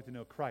we would all get to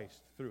know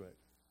Christ through it.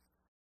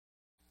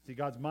 See,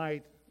 God's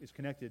might is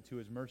connected to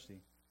His mercy.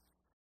 And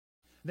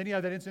then you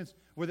have that instance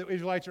where the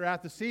Israelites are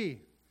at the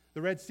sea,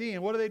 the Red Sea,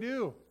 and what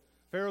do?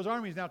 Pharaoh's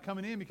army is now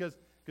coming in because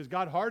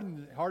God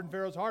hardened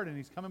Pharaoh's heart, and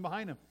he's coming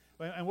behind him.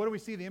 And what do we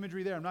see? The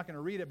imagery there, I'm not going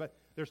to read it, but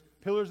there's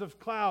pillars of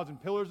clouds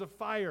and pillars of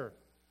fire,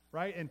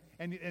 right?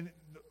 And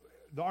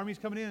the army's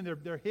coming in,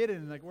 and they're hidden,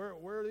 and like,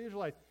 where are the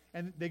Israelites?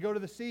 And they go to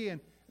the sea,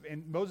 and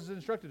Moses is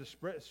instructed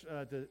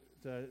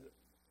to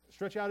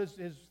stretch out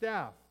his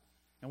staff.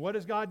 And what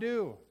does God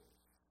do?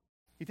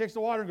 He takes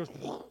the water and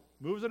goes,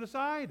 moves it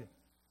aside.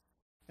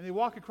 And they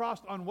walk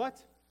across on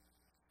what?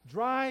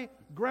 Dry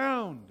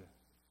ground.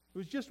 It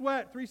was just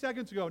wet 3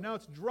 seconds ago. Now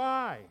it's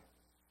dry.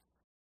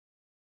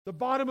 The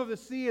bottom of the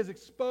sea is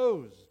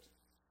exposed.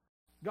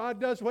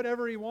 God does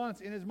whatever He wants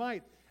in His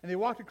might. And they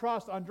walked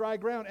across on dry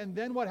ground. And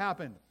then what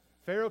happened?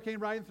 Pharaoh came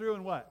riding through,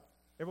 and what?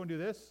 Everyone do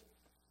this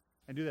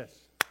and do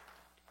this.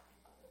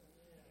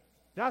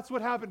 That's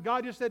what happened.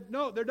 God just said,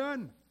 no, they're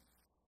done.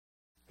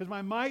 Because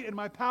my might and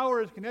my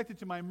power is connected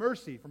to my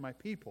mercy for my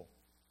people.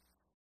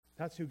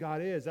 That's who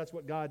God is. That's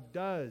what God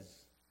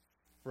does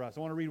for us. I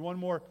want to read one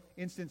more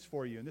instance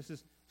for you. And this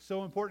is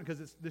so important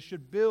because this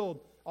should build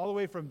all the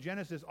way from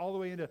Genesis all the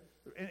way into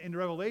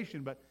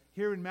Revelation. But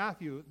here in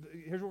Matthew,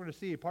 here's what we're going to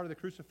see, part of the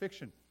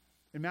crucifixion.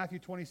 In Matthew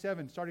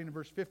 27, starting in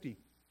verse 50.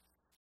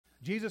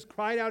 Jesus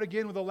cried out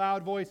again with a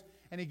loud voice,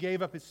 and He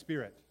gave up His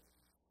spirit.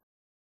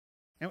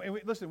 And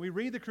listen, we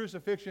read the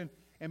crucifixion,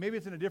 and maybe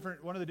it's in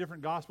one of the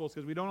different Gospels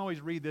because we don't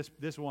always read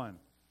this one.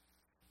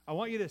 I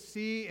want you to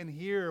see and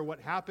hear what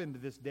happened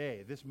this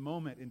day, this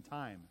moment in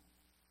time,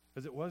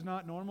 because it was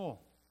not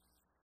normal.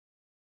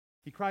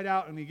 He cried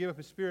out and He gave up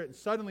His spirit, and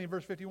suddenly, in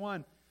verse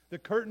 51, the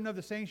curtain of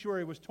the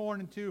sanctuary was torn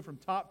in two from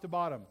top to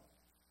bottom.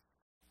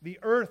 The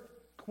earth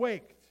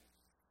quaked.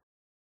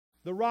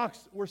 The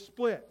rocks were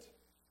split.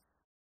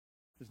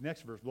 This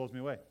next verse blows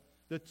me away.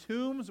 The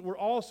tombs were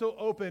also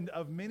opened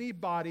of many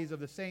bodies of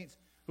the saints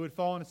who had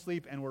fallen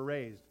asleep and were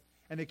raised.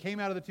 And they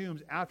came out of the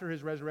tombs after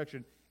His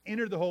resurrection,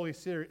 entered the holy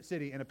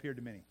city, and appeared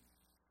to many.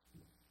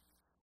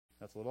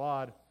 That's a little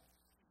odd.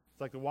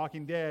 It's like The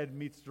Walking Dead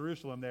meets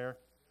Jerusalem there.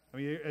 I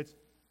mean, it's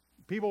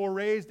people were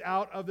raised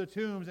out of the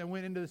tombs and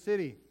went into the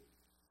city.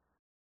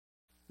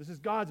 This is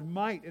God's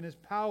might and His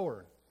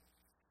power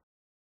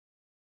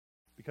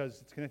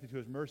because it's connected to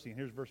His mercy. And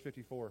here's verse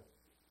 54.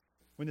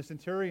 When the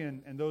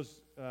centurion and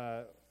those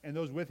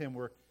with him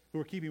who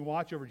were keeping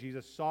watch over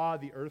Jesus saw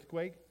the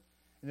earthquake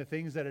and the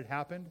things that had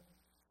happened,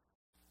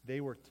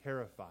 they were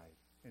terrified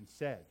and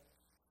said,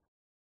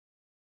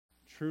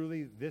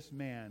 "Truly, this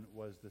man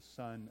was the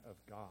Son of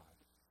God."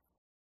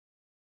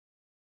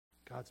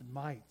 God's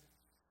might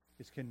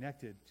is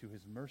connected to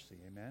His mercy.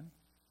 Amen?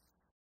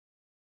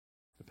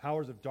 The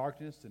powers of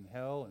darkness and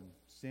hell and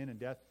sin and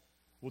death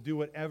will do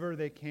whatever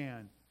they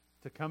can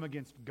to come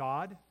against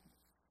God,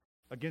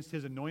 against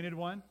His anointed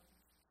one,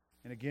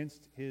 and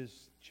against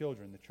His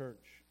children, the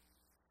church.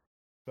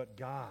 But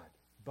God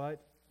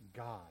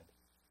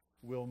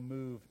will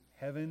move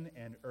heaven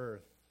and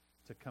earth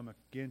to come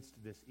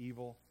against this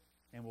evil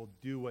and will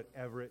do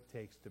whatever it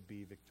takes to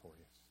be victorious.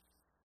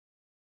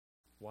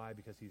 Why?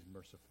 Because He's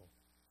merciful.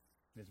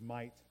 His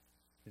might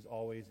is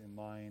always in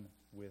line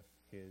with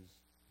His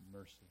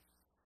mercy.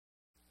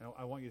 And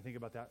I want you to think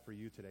about that for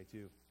you today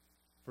too.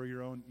 For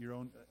your own.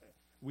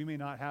 We may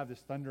not have this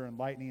thunder and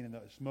lightning and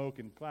the smoke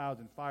and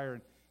clouds and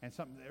fire and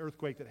some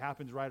earthquake that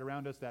happens right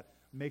around us that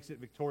makes it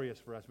victorious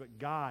for us. But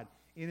God,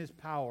 in His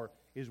power,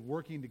 is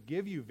working to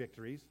give you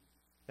victories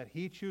that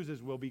He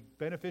chooses will be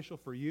beneficial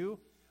for you,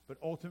 but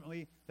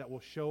ultimately that will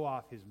show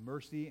off His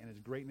mercy and His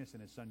greatness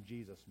in His Son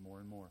Jesus more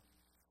and more.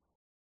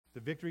 The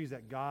victories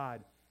that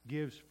God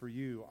gives for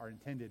you are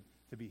intended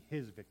to be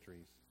His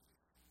victories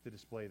to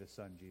display the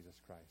Son, Jesus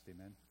Christ.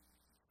 Amen?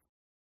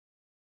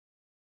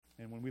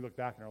 And when we look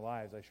back in our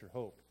lives, I sure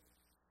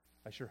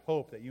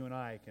hope that you and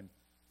I can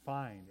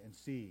find and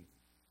see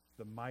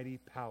the mighty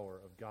power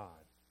of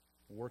God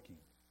working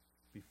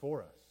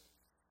before us,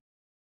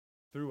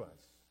 through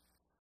us,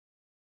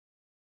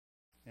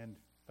 and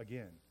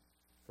again,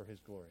 for His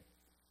glory.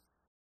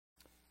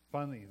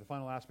 Finally, the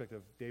final aspect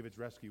of David's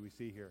rescue we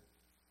see here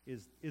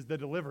is the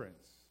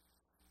deliverance.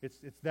 It's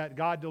that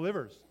God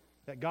delivers,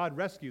 that God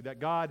rescued, that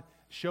God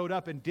showed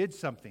up and did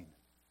something.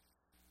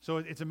 So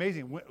it's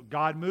amazing. When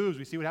God moves.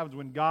 We see what happens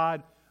when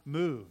God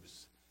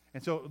moves.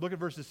 And so look at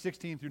verses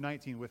 16 through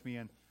 19 with me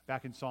and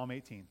back in Psalm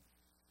 18.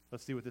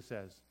 Let's see what this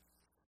says.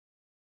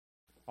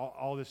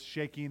 All this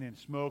shaking and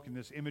smoke and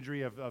this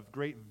imagery of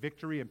great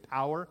victory and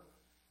power.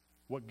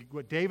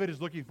 What David is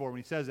looking for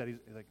when he says that, he's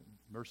like,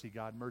 mercy,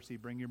 God, mercy,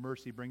 bring your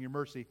mercy, bring your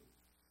mercy.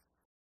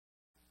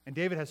 And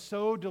David has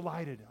so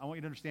delighted. I want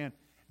you to understand,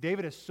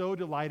 David is so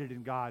delighted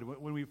in God.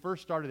 When we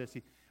first started this,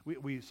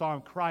 we saw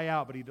him cry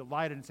out, but he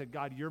delighted and said,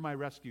 God, you're my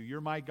rescue.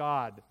 You're my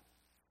God.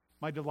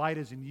 My delight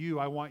is in you.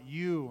 I want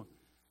you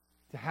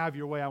to have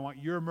your way. I want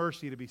your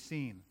mercy to be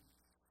seen.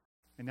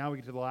 And now we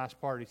get to the last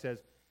part. He says,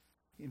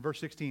 in verse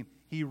 16,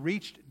 He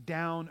reached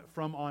down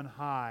from on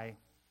high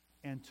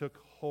and took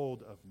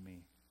hold of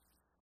me.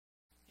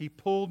 He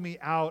pulled me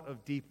out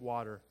of deep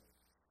water.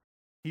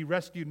 He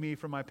rescued me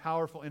from my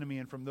powerful enemy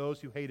and from those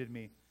who hated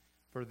me,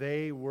 for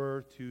they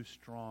were too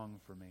strong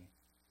for me.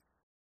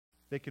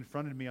 They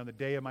confronted me on the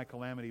day of my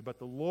calamity, but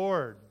the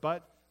Lord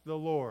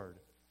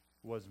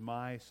was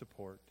my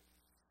support.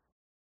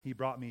 He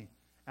brought me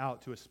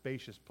out to a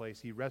spacious place.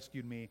 He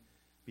rescued me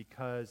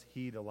because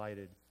He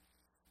delighted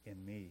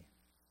in me.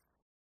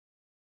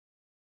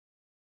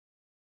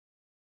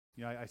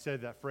 You know, I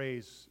said that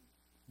phrase,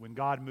 when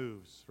God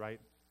moves, right?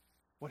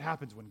 What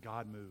happens when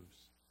God moves?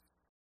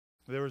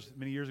 There was,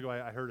 many years ago,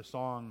 I heard a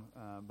song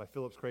by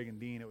Phillips, Craig, and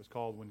Dean. It was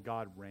called When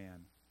God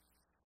Ran.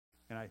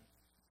 And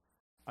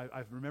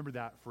I've remembered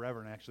that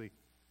forever and actually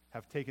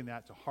have taken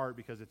that to heart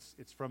because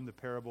it's from the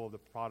parable of the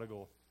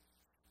prodigal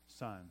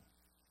son.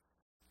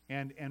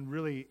 And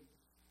really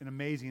an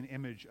amazing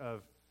image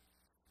of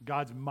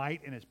God's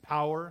might and His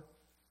power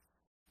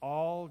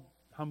all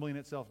humbling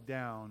itself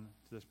down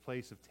to this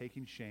place of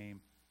taking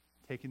shame,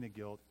 taking the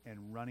guilt,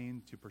 and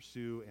running to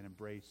pursue and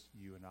embrace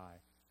you and I.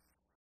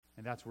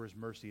 And that's where His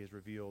mercy is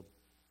revealed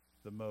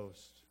the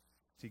most.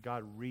 See,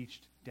 God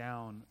reached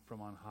down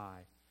from on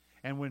high.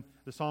 And when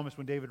the psalmist,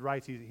 when David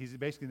writes, he's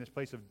basically in this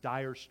place of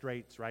dire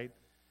straits, right?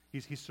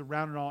 He's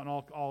surrounded on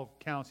all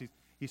counts.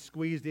 He's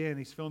squeezed in.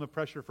 He's feeling the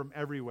pressure from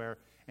everywhere.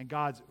 And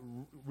God's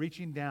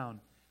reaching down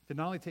to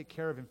not only take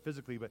care of him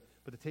physically, but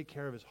to take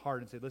care of his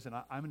heart and say, listen,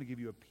 I'm going to give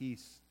you a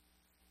peace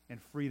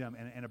and freedom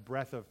and a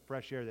breath of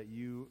fresh air that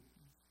you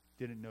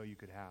didn't know you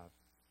could have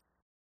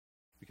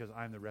because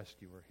I'm the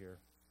rescuer here.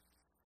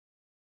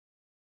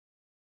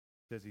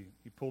 It says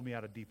he pulled me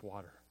out of deep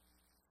water.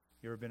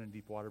 You ever been in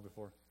deep water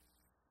before?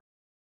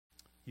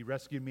 He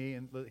rescued me,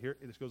 and here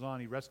this goes on.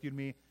 He rescued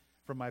me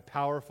from my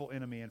powerful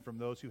enemy and from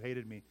those who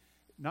hated me.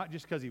 Not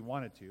just because He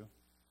wanted to. You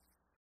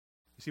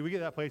see, we get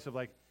to that place of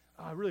like,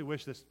 oh, I really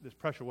wish this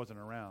pressure wasn't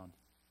around.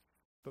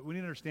 But we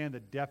need to understand the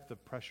depth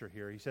of pressure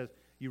here. He says,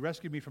 you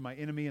rescued me from my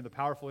enemy and the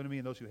powerful enemy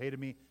and those who hated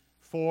me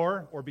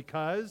for or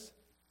because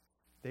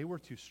they were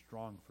too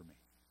strong for me.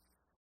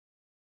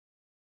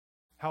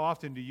 How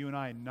often do you and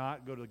I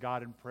not go to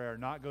God in prayer,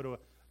 not go to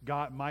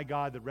God, my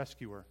God, the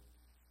rescuer,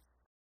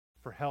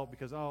 for help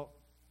because, oh,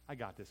 I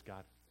got this,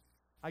 God.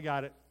 I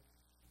got it.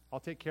 I'll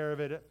take care of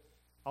it.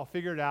 I'll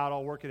figure it out.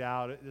 I'll work it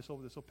out. This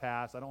will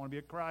pass. I don't want to be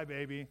a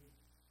crybaby.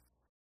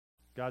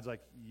 God's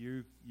like,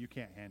 you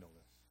can't handle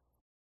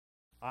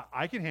this.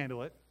 I can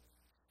handle it.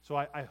 So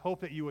I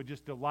hope that you would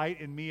just delight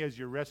in me as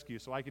your rescue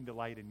so I can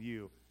delight in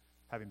you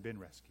having been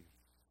rescued,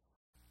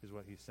 is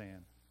what he's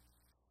saying.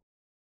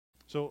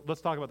 So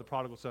let's talk about the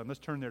prodigal son. Let's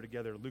turn there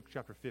together. Luke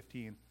chapter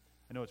 15.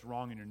 I know it's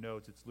wrong in your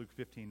notes. It's Luke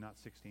 15, not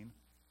 16.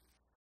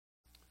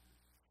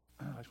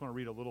 I just want to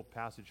read a little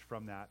passage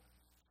from that.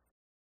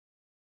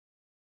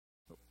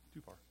 Oh,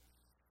 too far.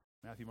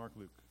 Matthew, Mark,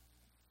 Luke.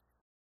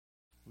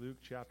 Luke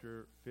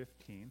chapter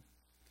 15.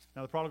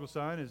 Now the prodigal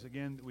son is,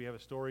 again, we have a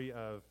story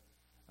of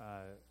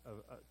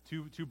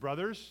two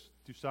brothers,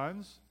 two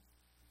sons,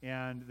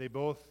 and they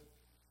both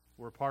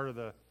were part of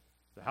the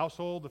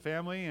household, the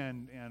family,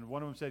 and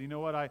one of them said, you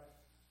know what,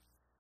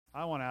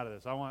 I want out of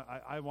this.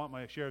 I want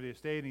my share of the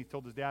estate. And he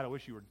told his dad, I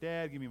wish you were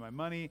dead. Give me my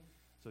money.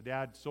 So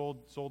dad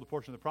sold a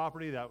portion of the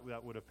property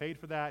that would have paid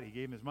for that. He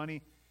gave him his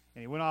money,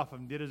 and he went off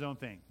and did his own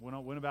thing,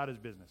 went about his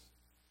business.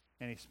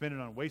 And he spent it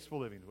on wasteful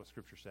living, is what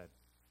Scripture said.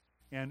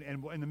 And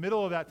in the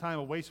middle of that time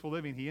of wasteful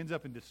living, he ends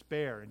up in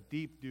despair and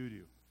deep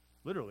doo-doo.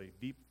 Literally,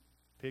 deep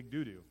pig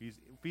doo-doo. He's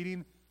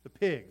feeding the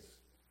pigs.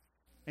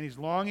 And he's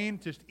longing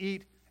to just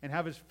eat and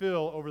have his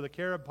fill over the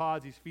carob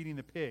pods he's feeding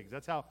the pigs.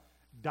 That's how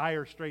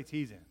dire straits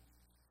he's in.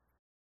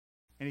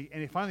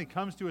 And he finally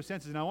comes to his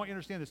senses. And I want you to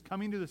understand this,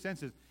 coming to the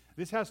senses,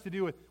 this has to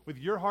do with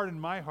your heart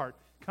and my heart,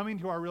 coming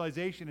to our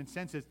realization and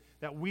senses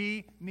that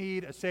we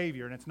need a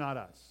Savior, and it's not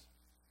us.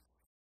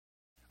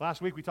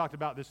 Last week we talked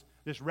about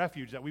this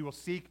refuge, that we will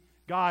seek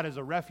God as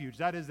a refuge.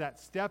 That is that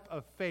step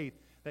of faith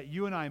that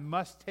you and I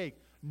must take,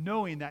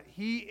 knowing that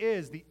He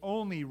is the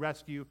only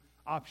rescue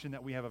option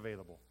that we have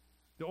available,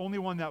 the only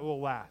one that will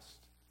last.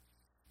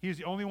 He's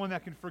the only one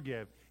that can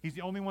forgive. He's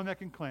the only one that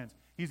can cleanse.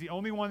 He's the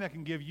only one that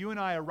can give you and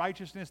I a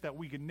righteousness that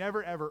we could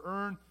never, ever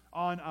earn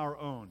on our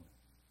own.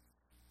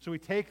 So we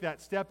take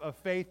that step of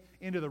faith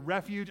into the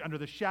refuge under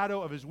the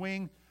shadow of His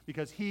wing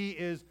because He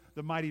is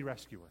the mighty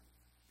rescuer.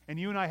 And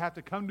you and I have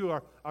to come to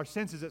our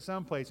senses at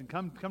some place and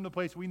come to the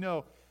place we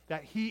know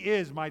that He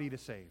is mighty to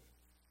save.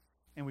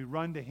 And we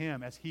run to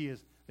Him as He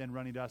is then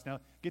running to us. Now,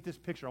 get this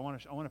picture. I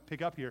want to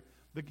pick up here.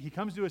 He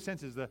comes to his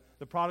senses,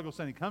 the prodigal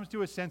son. He comes to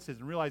his senses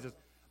and realizes,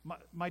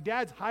 my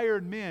dad's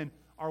hired men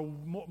are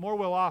more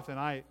well off than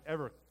I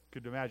ever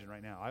could imagine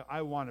right now.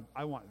 I want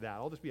that.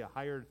 I'll just be a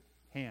hired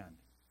hand.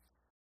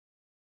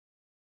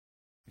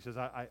 He says,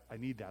 I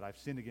need that. I've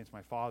sinned against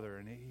my father.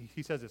 And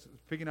he says this,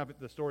 picking up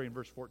the story in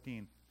verse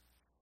 14.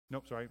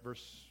 Nope, sorry,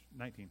 verse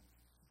 19.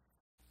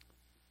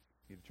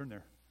 You need to turn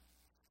there.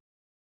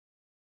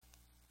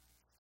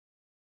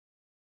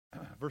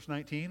 Verse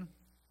 19,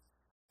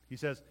 he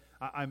says,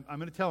 I'm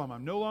going to tell him,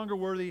 I'm no longer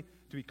worthy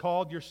to be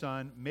called your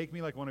son. Make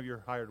me like one of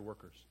your hired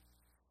workers.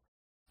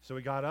 So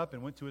he got up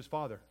and went to his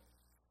father.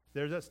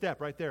 There's that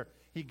step right there.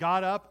 He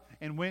got up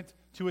and went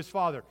to his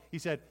father. He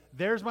said,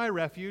 there's my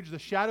refuge. The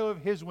shadow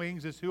of His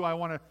wings is who I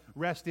want to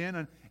rest in.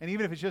 And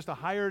even if it's just a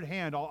hired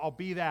hand, I'll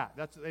be that.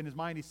 That's in his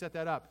mind. He set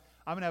that up.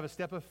 I'm going to have a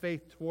step of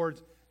faith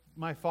towards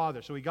my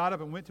father. So he got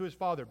up and went to his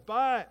father.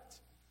 But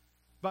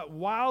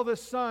while the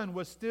son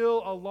was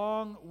still a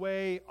long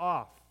way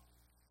off.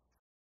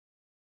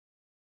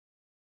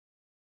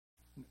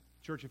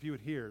 Church, if you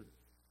would hear,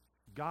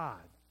 God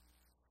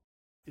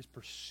is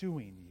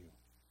pursuing you.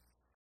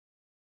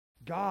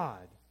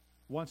 God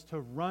wants to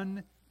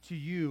run to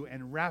you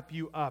and wrap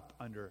you up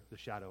under the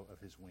shadow of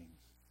His wings.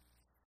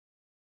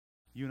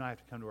 You and I have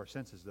to come to our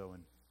senses, though,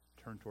 and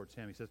turn towards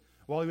Him. He says,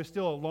 while he was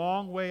still a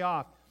long way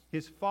off,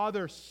 his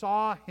father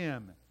saw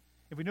him.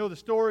 If we know the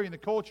story and the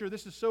culture,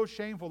 this is so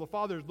shameful. The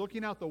father is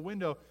looking out the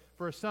window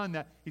for a son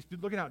that he's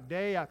looking out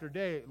day after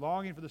day,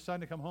 longing for the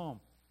son to come home.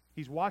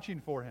 He's watching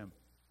for him.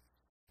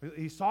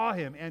 He saw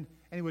him, and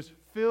he was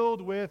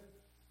filled with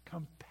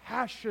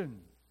compassion.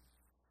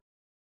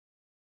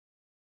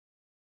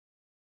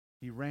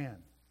 He ran.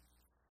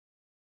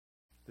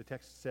 The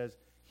text says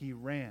he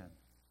ran,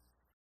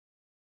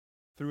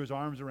 threw his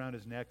arms around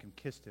his neck and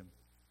kissed him.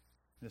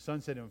 And the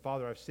son said to him,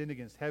 Father, I've sinned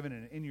against heaven,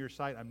 and in your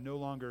sight I'm no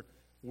longer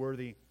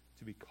worthy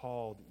to be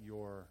called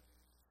your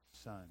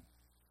son.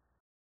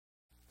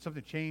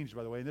 Something changed,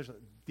 by the way, and there's a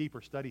deeper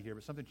study here,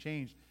 but something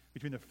changed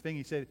between the thing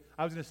he said.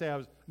 I was going to say, I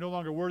was no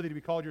longer worthy to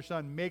be called your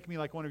son. Make me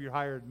like one of your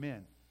hired men.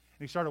 And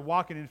he started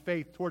walking in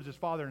faith towards his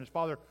father, and his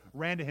father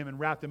ran to him and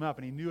wrapped him up.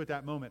 And he knew at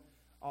that moment,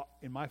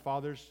 in my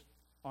father's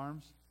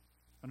arms,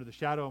 under the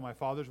shadow of my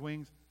father's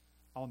wings,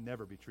 I'll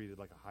never be treated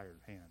like a hired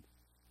hand.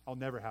 I'll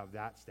never have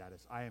that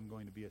status. I am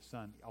going to be a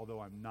son,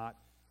 although I'm not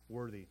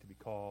worthy to be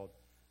called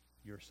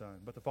your son.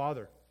 But the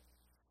father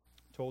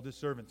told his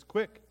servants,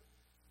 quick,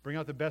 bring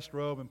out the best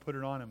robe and put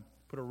it on him.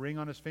 Put a ring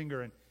on his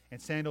finger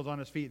and sandals on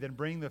his feet. Then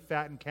bring the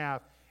fattened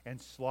calf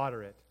and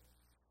slaughter it.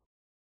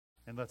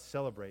 And let's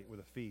celebrate with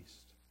a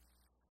feast.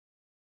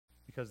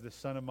 Because this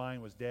son of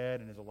mine was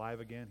dead and is alive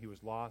again. He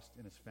was lost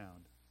and is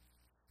found.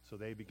 So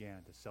they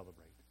began to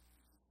celebrate.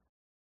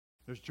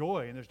 There's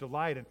joy and there's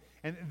delight.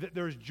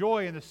 There's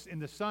joy in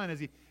the Son as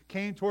he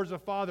came towards the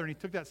Father and he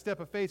took that step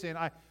of faith saying,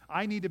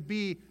 I need to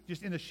be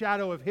just in the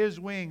shadow of his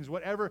wings.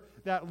 Whatever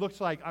that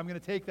looks like, I'm going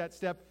to take that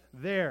step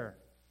there.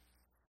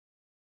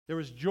 There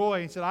was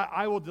joy. He said,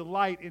 I will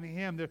delight in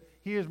him.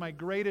 He is my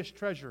greatest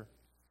treasure.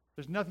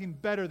 There's nothing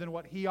better than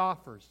what he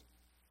offers.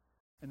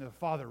 And the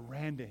Father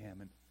ran to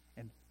him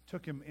and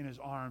took him in his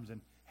arms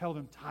and held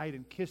him tight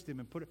and kissed him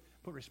and put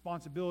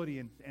responsibility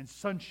and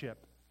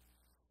sonship.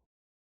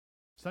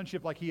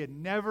 Sonship like he had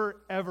never,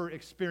 ever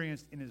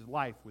experienced in his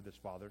life with his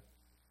Father.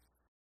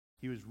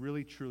 He was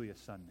really, truly a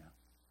son now.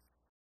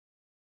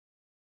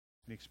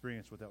 And he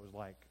experienced what that was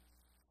like.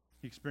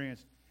 He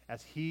experienced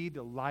as he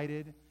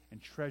delighted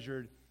and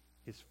treasured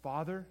his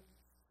Father,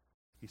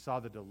 he saw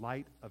the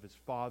delight of his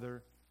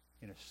Father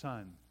in a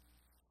Son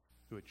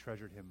who had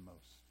treasured him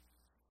most.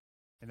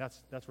 And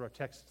that's what our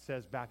text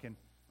says back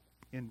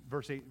in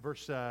verse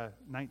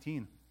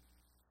 19.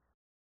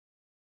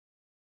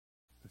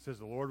 It says,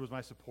 the Lord was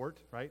my support,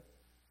 right?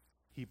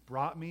 He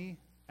brought me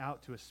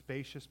out to a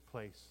spacious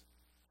place.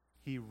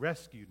 He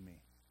rescued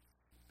me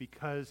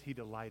because he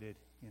delighted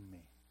in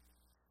me.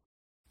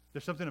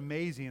 There's something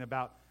amazing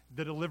about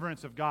the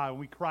deliverance of God. When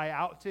we cry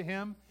out to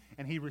him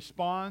and he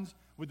responds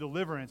with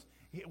deliverance,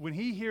 when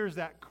he hears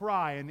that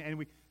cry and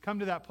we come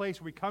to that place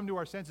where we come to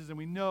our senses and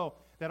we know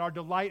that our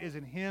delight is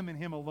in him and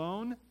him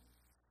alone,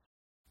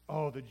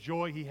 oh, the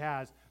joy he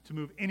has to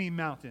move any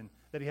mountain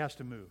that he has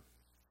to move.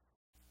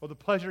 Or the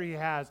pleasure he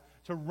has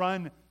to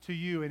run to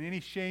you in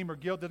any shame or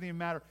guilt, doesn't even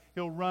matter.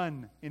 He'll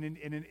run in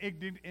an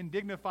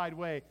indignified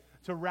way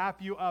to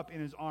wrap you up in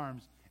his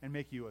arms and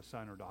make you a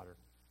son or daughter.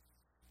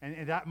 And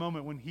in that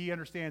moment when he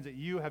understands that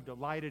you have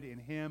delighted in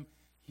him,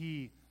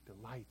 he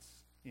delights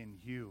in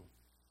you.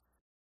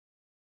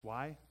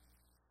 Why?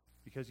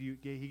 Because he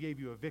gave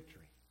you a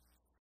victory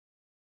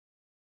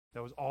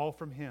that was all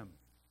from him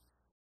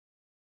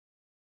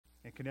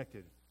and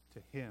connected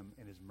to him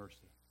and his mercy.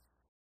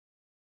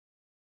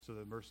 So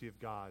the mercy of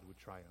God would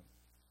triumph.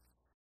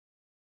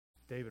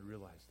 David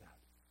realized that.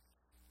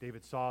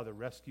 David saw the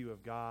rescue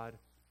of God,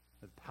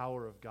 the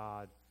power of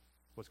God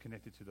was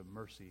connected to the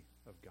mercy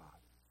of God.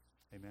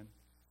 Amen?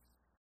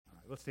 All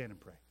right, let's stand and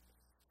pray.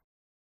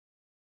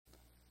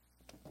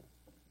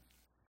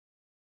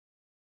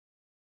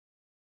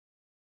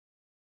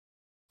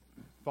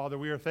 Father,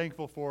 we are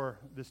thankful for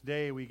this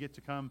day we get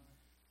to come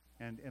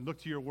and look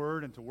to your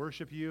word and to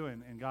worship you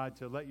and God,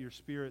 to let your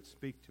Spirit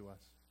speak to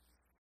us.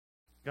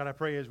 God, I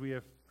pray as we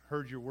have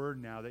heard your word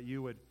now that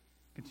you would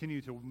continue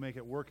to make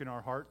it work in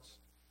our hearts.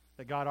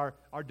 That God,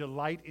 our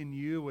delight in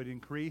you would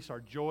increase, our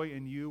joy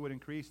in you would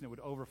increase, and it would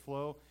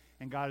overflow.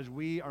 And God, as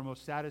we are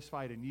most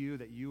satisfied in you,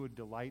 that you would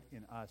delight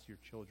in us, your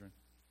children.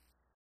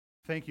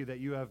 Thank you that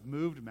you have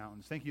moved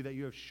mountains. Thank you that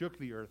you have shook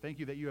the earth. Thank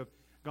you that you have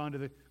gone to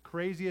the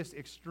craziest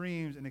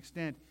extremes and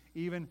extent,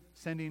 even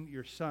sending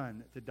your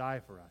Son to die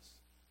for us,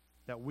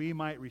 that we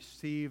might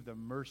receive the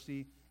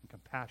mercy and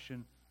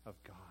compassion of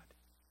God.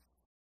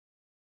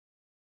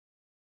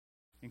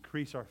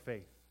 Increase our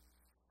faith.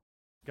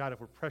 God,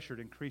 if we're pressured,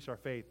 increase our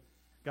faith.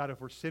 God,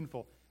 if we're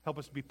sinful, help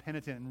us to be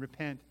penitent and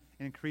repent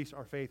and increase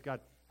our faith.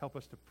 God, help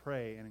us to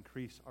pray and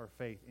increase our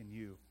faith in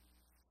you,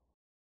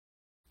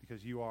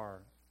 because you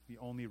are the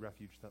only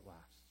refuge that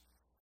lasts.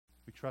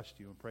 We trust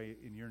you and pray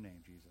in your name,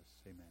 Jesus.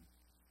 Amen.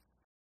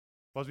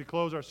 Well, as we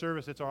close our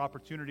service, it's our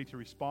opportunity to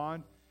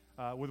respond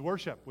with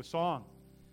worship, with song.